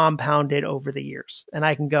have compounded over the years. And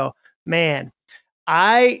I can go, man,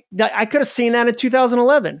 I could have seen that in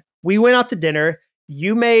 2011. We went out to dinner.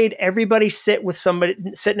 You made everybody sit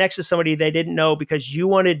next to somebody they didn't know because you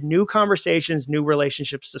wanted new conversations, new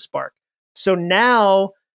relationships to spark. So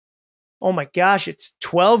now, oh my gosh, it's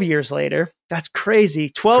 12 years later. That's crazy.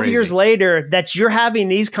 12 years later that you're having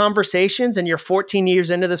these conversations and you're 14 years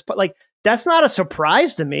into this. Like, that's not a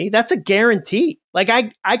surprise to me. That's a guarantee. Like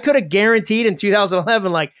I could have guaranteed in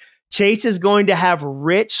 2011, like Chase is going to have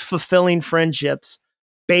rich, fulfilling friendships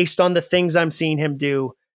based on the things I'm seeing him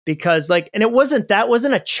do. Because that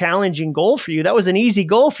wasn't a challenging goal for you. That was an easy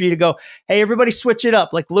goal for you to go, hey, everybody switch it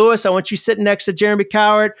up. Like Lewis, I want you sitting next to Jeremy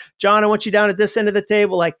Coward. John, I want you down at this end of the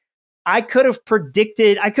table. Like I could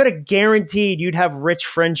have guaranteed you'd have rich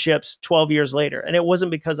friendships 12 years later. And it wasn't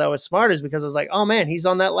because I was smart. It's because I was like, oh man, he's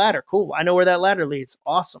on that ladder. Cool. I know where that ladder leads.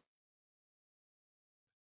 Awesome.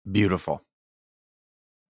 Beautiful.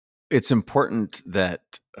 It's important that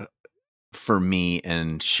for me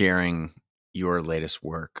and sharing your latest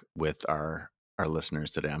work with our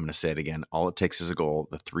listeners today, I'm going to say it again. All it takes is a goal,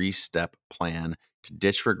 the 3-step plan to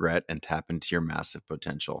ditch regret and tap into your massive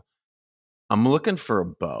potential. I'm looking for a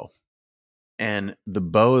bow. And the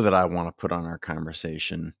bow that I want to put on our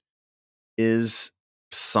conversation is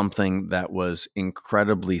something that was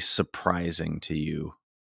incredibly surprising to you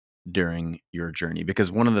during your journey.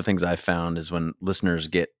 Because one of the things I found is when listeners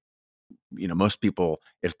get, most people,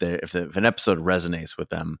 if an episode resonates with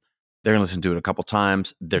them, they're going to listen to it a couple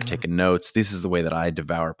times. They're taking notes. This is the way that I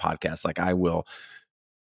devour podcasts. Like I will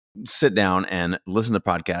sit down and listen to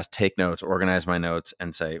podcasts, take notes, organize my notes,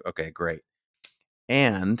 and say, okay, great.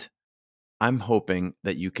 And I'm hoping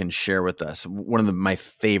that you can share with us. One of my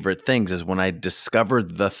favorite things is when I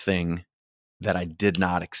discovered the thing that I did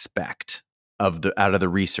not expect out of the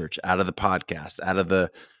research, out of the podcast, out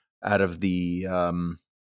of the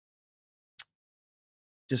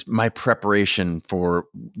just my preparation for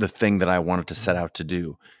the thing that I wanted to set out to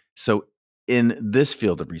do. So in this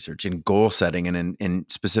field of research, in goal setting, and in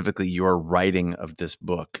specifically your writing of this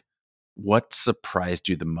book, what surprised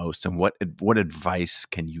you the most, and what advice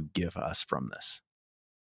can you give us from this?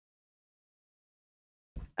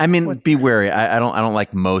 I mean, What? be wary. I don't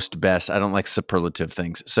like most, best. I don't like superlative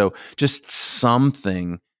things. So just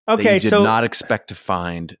something that you Okay, did so not expect to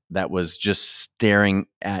find that was just staring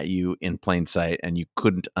at you in plain sight and you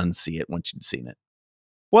couldn't unsee it once you'd seen it.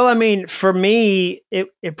 well, I mean, for me,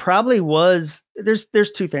 it probably was.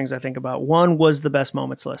 There's two things I think about. One was the best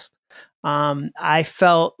moments list. I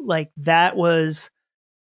felt like that was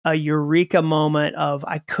a eureka moment of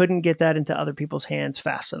I couldn't get that into other people's hands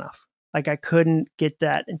fast enough. Like I couldn't get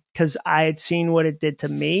that because I had seen what it did to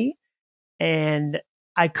me, and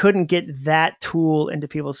I couldn't get that tool into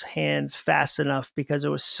people's hands fast enough because it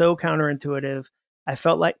was so counterintuitive. I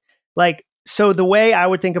felt like so the way I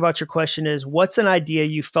would think about your question is what's an idea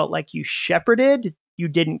you felt like you shepherded, you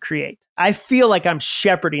didn't create? I feel like I'm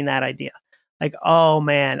shepherding that idea. Like, oh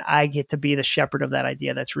man, I get to be the shepherd of that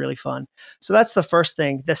idea. That's really fun. So that's the first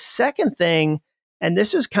thing. The second thing, and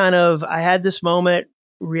this is kind of, I had this moment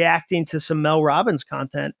reacting to some Mel Robbins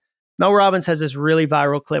content. Mel Robbins has this really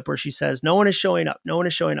viral clip where she says, "No one is showing up. No one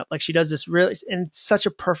is showing up." Like she does this really, and such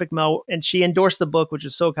a perfect Mel. And she endorsed the book, which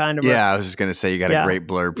is so kind of her. Yeah, I was just going to say you got a Yeah, great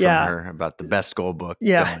blurb from yeah, her about the best goal book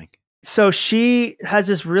yeah. going. So she has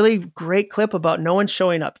this really great clip about no one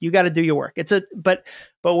showing up. You got to do your work. But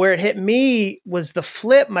where it hit me was the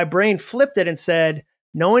flip. My brain flipped it and said,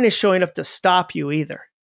 "No one is showing up to stop you either."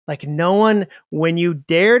 Like no one, when you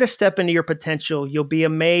dare to step into your potential, you'll be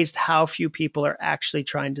amazed how few people are actually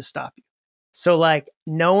trying to stop you. So like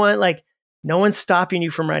no one's stopping you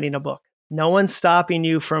from writing a book. No one's stopping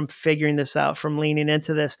you from figuring this out, from leaning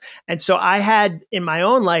into this. And so I had in my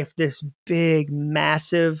own life this big,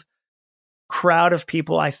 massive crowd of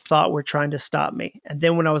people I thought were trying to stop me. And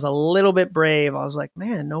then when I was a little bit brave, I was like,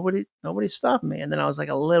 man, nobody stopped me. And then I was like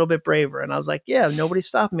a little bit braver and I was like, yeah, nobody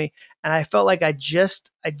stopped me. And I felt like I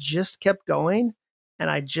just kept going and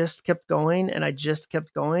I just kept going and I just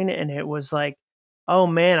kept going. And it was like, oh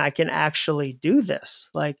man, I can actually do this.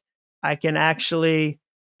 Like I can actually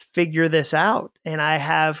figure this out and I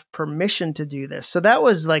have permission to do this. So that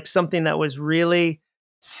was like something that was really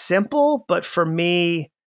simple, but for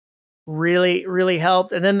me, really, really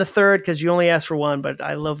helped. And then the third, because you only asked for one, but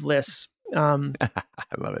I love lists. I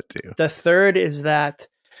love it too. The third is that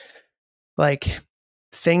like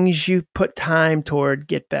things you put time toward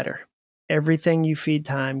get better. Everything you feed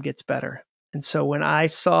time gets better. And so when I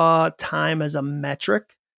saw time as a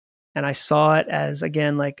metric and I saw it as,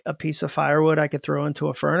 again, like a piece of firewood I could throw into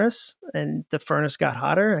a furnace and the furnace got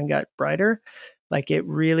hotter and got brighter, like it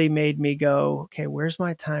really made me go, okay, where's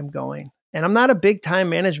my time going? And I'm not a big time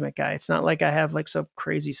management guy. It's not like I have like some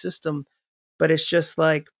crazy system, but it's just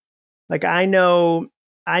like I know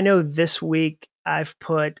this week I've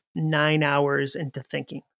put 9 hours into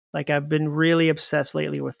thinking. Like I've been really obsessed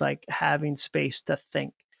lately with like having space to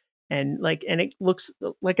think. And it looks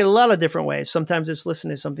like in a lot of different ways. Sometimes it's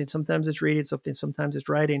listening to something, sometimes it's reading something, sometimes it's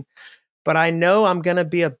writing. But I know I'm going to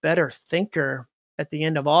be a better thinker at the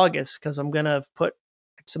end of August because I'm going to put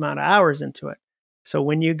X amount of hours into it. So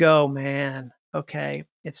when you go, man, okay,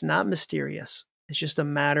 it's not mysterious. It's just a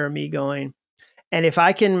matter of me going. And if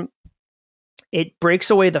I can, it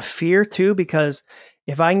breaks away the fear too, because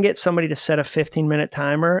if I can get somebody to set a 15-minute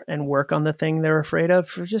timer and work on the thing they're afraid of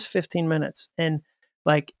for just 15 minutes, and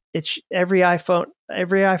like it's every iPhone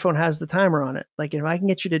has the timer on it. Like if I can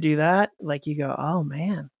get you to do that, like you go, oh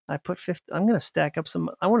man, I put 50, I'm going to stack up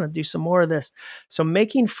some, I want to do some more of this. So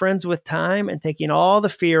making friends with time and taking all the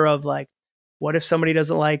fear of like, what if somebody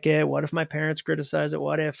doesn't like it? What if my parents criticize it?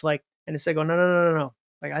 What if like, and instead go, no.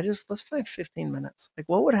 Like let's find 15 minutes. Like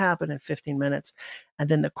what would happen in 15 minutes? And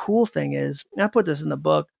then the cool thing is, I put this in the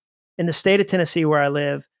book, in the state of Tennessee where I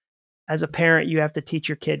live, as a parent, you have to teach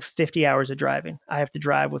your kid 50 hours of driving. I have to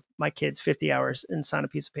drive with my kids 50 hours and sign a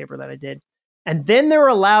piece of paper that I did. And then they're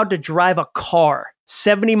allowed to drive a car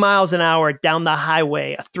 70 miles an hour down the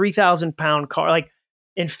highway, a 3,000-pound car, like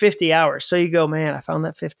in 50 hours. So you go, man, I found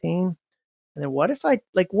that 15. And then what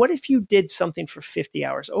if you did something for 50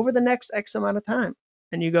 hours over the next X amount of time?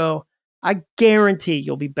 And you go, I guarantee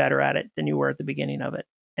you'll be better at it than you were at the beginning of it.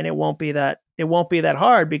 And it won't be that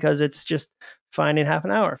hard because it's just finding half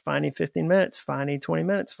an hour, finding 15 minutes, finding 20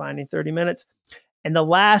 minutes, finding 30 minutes. And the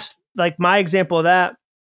last, like my example of that,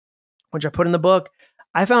 which I put in the book,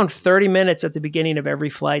 I found 30 minutes at the beginning of every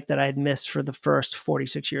flight that I had missed for the first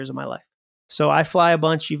 46 years of my life. So I fly a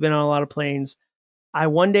bunch. You've been on a lot of planes. I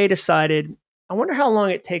one day decided, I wonder how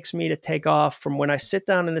long it takes me to take off from when I sit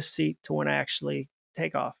down in the seat to when I actually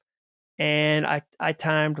take off. And I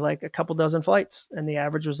timed like a couple dozen flights and the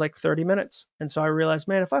average was like 30 minutes. And so I realized,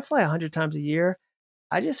 man, if I fly 100 times a year,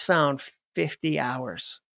 I just found 50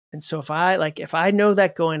 hours. And so if I know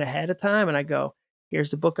that going ahead of time and I go,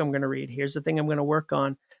 Here's the book I'm going to read. Here's the thing I'm going to work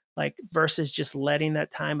on. Like versus just letting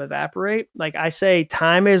that time evaporate. Like I say,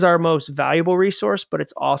 time is our most valuable resource, but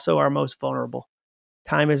it's also our most vulnerable.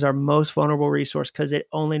 Time is our most vulnerable resource because it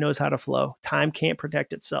only knows how to flow. Time can't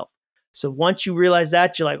protect itself. So once you realize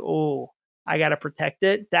that, you're like, oh, I got to protect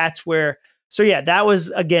it. That's where. So yeah, that was,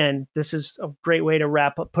 again, this is a great way to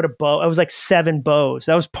wrap up, put a bow. I was like 7 bows.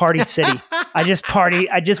 That was Party City. I just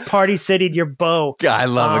party city'd your bow. I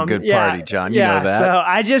love a good party, John. You know that. So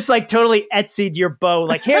I just like totally Etsy'd your bow.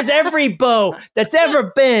 Like, here's every bow that's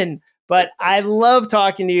ever been. But I love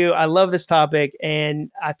talking to you. I love this topic.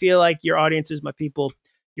 And I feel like your audience is my people.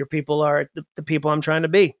 Your people are the people I'm trying to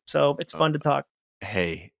be. So it's fun to talk.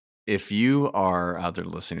 Hey, if you are out there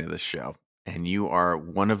listening to this show and you are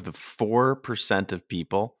one of the 4% of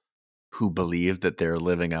people who believe that they're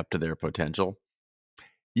living up to their potential,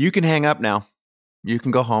 you can hang up now. You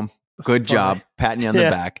can go home. Good job. Patting you on the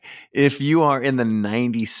back. If you are in the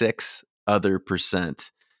 96 other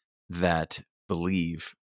percent that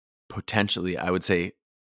believe potentially, I would say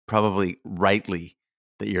probably rightly,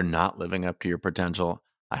 that you're not living up to your potential,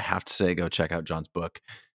 I have to say, go check out Jon's book.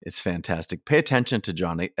 It's fantastic. Pay attention to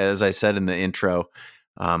Jon. As I said in the intro,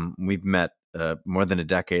 we've met more than a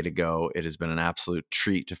decade ago. It has been an absolute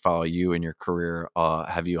treat to follow you in your career,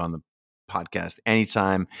 have you on the podcast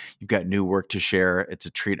anytime. You've got new work to share. It's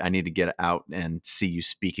a treat. I need to get out and see you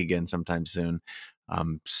speak again sometime soon.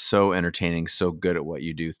 So entertaining, so good at what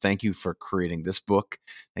you do. Thank you for creating this book.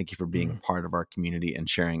 Thank you for being a part of our community and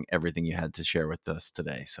sharing everything you had to share with us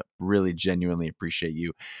today. So really genuinely appreciate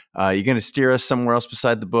you. You're going to steer us somewhere else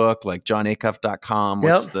beside the book, like jonacuff.com.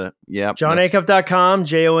 What's jonacuff.com,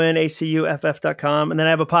 jonacuff.com. And then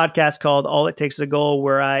I have a podcast called All It Takes is a Goal,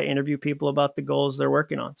 where I interview people about the goals they're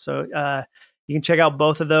working on. So, you can check out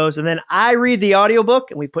both of those. And then I read the audiobook,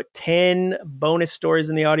 and we put 10 bonus stories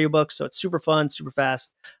in the audiobook. So it's super fun, super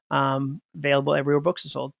fast, available everywhere books are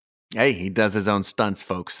sold. Hey, he does his own stunts,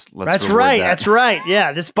 folks. That's right. That's right.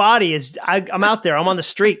 Yeah. This body is, I'm out there. I'm on the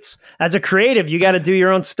streets. As a creative, you got to do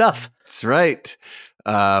your own stuff. That's right.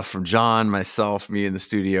 From Jon, myself, me in the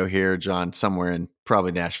studio here, Jon somewhere in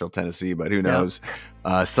probably Nashville, Tennessee, but who knows?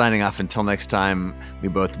 Signing off until next time, we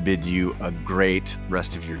both bid you a great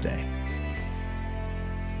rest of your day.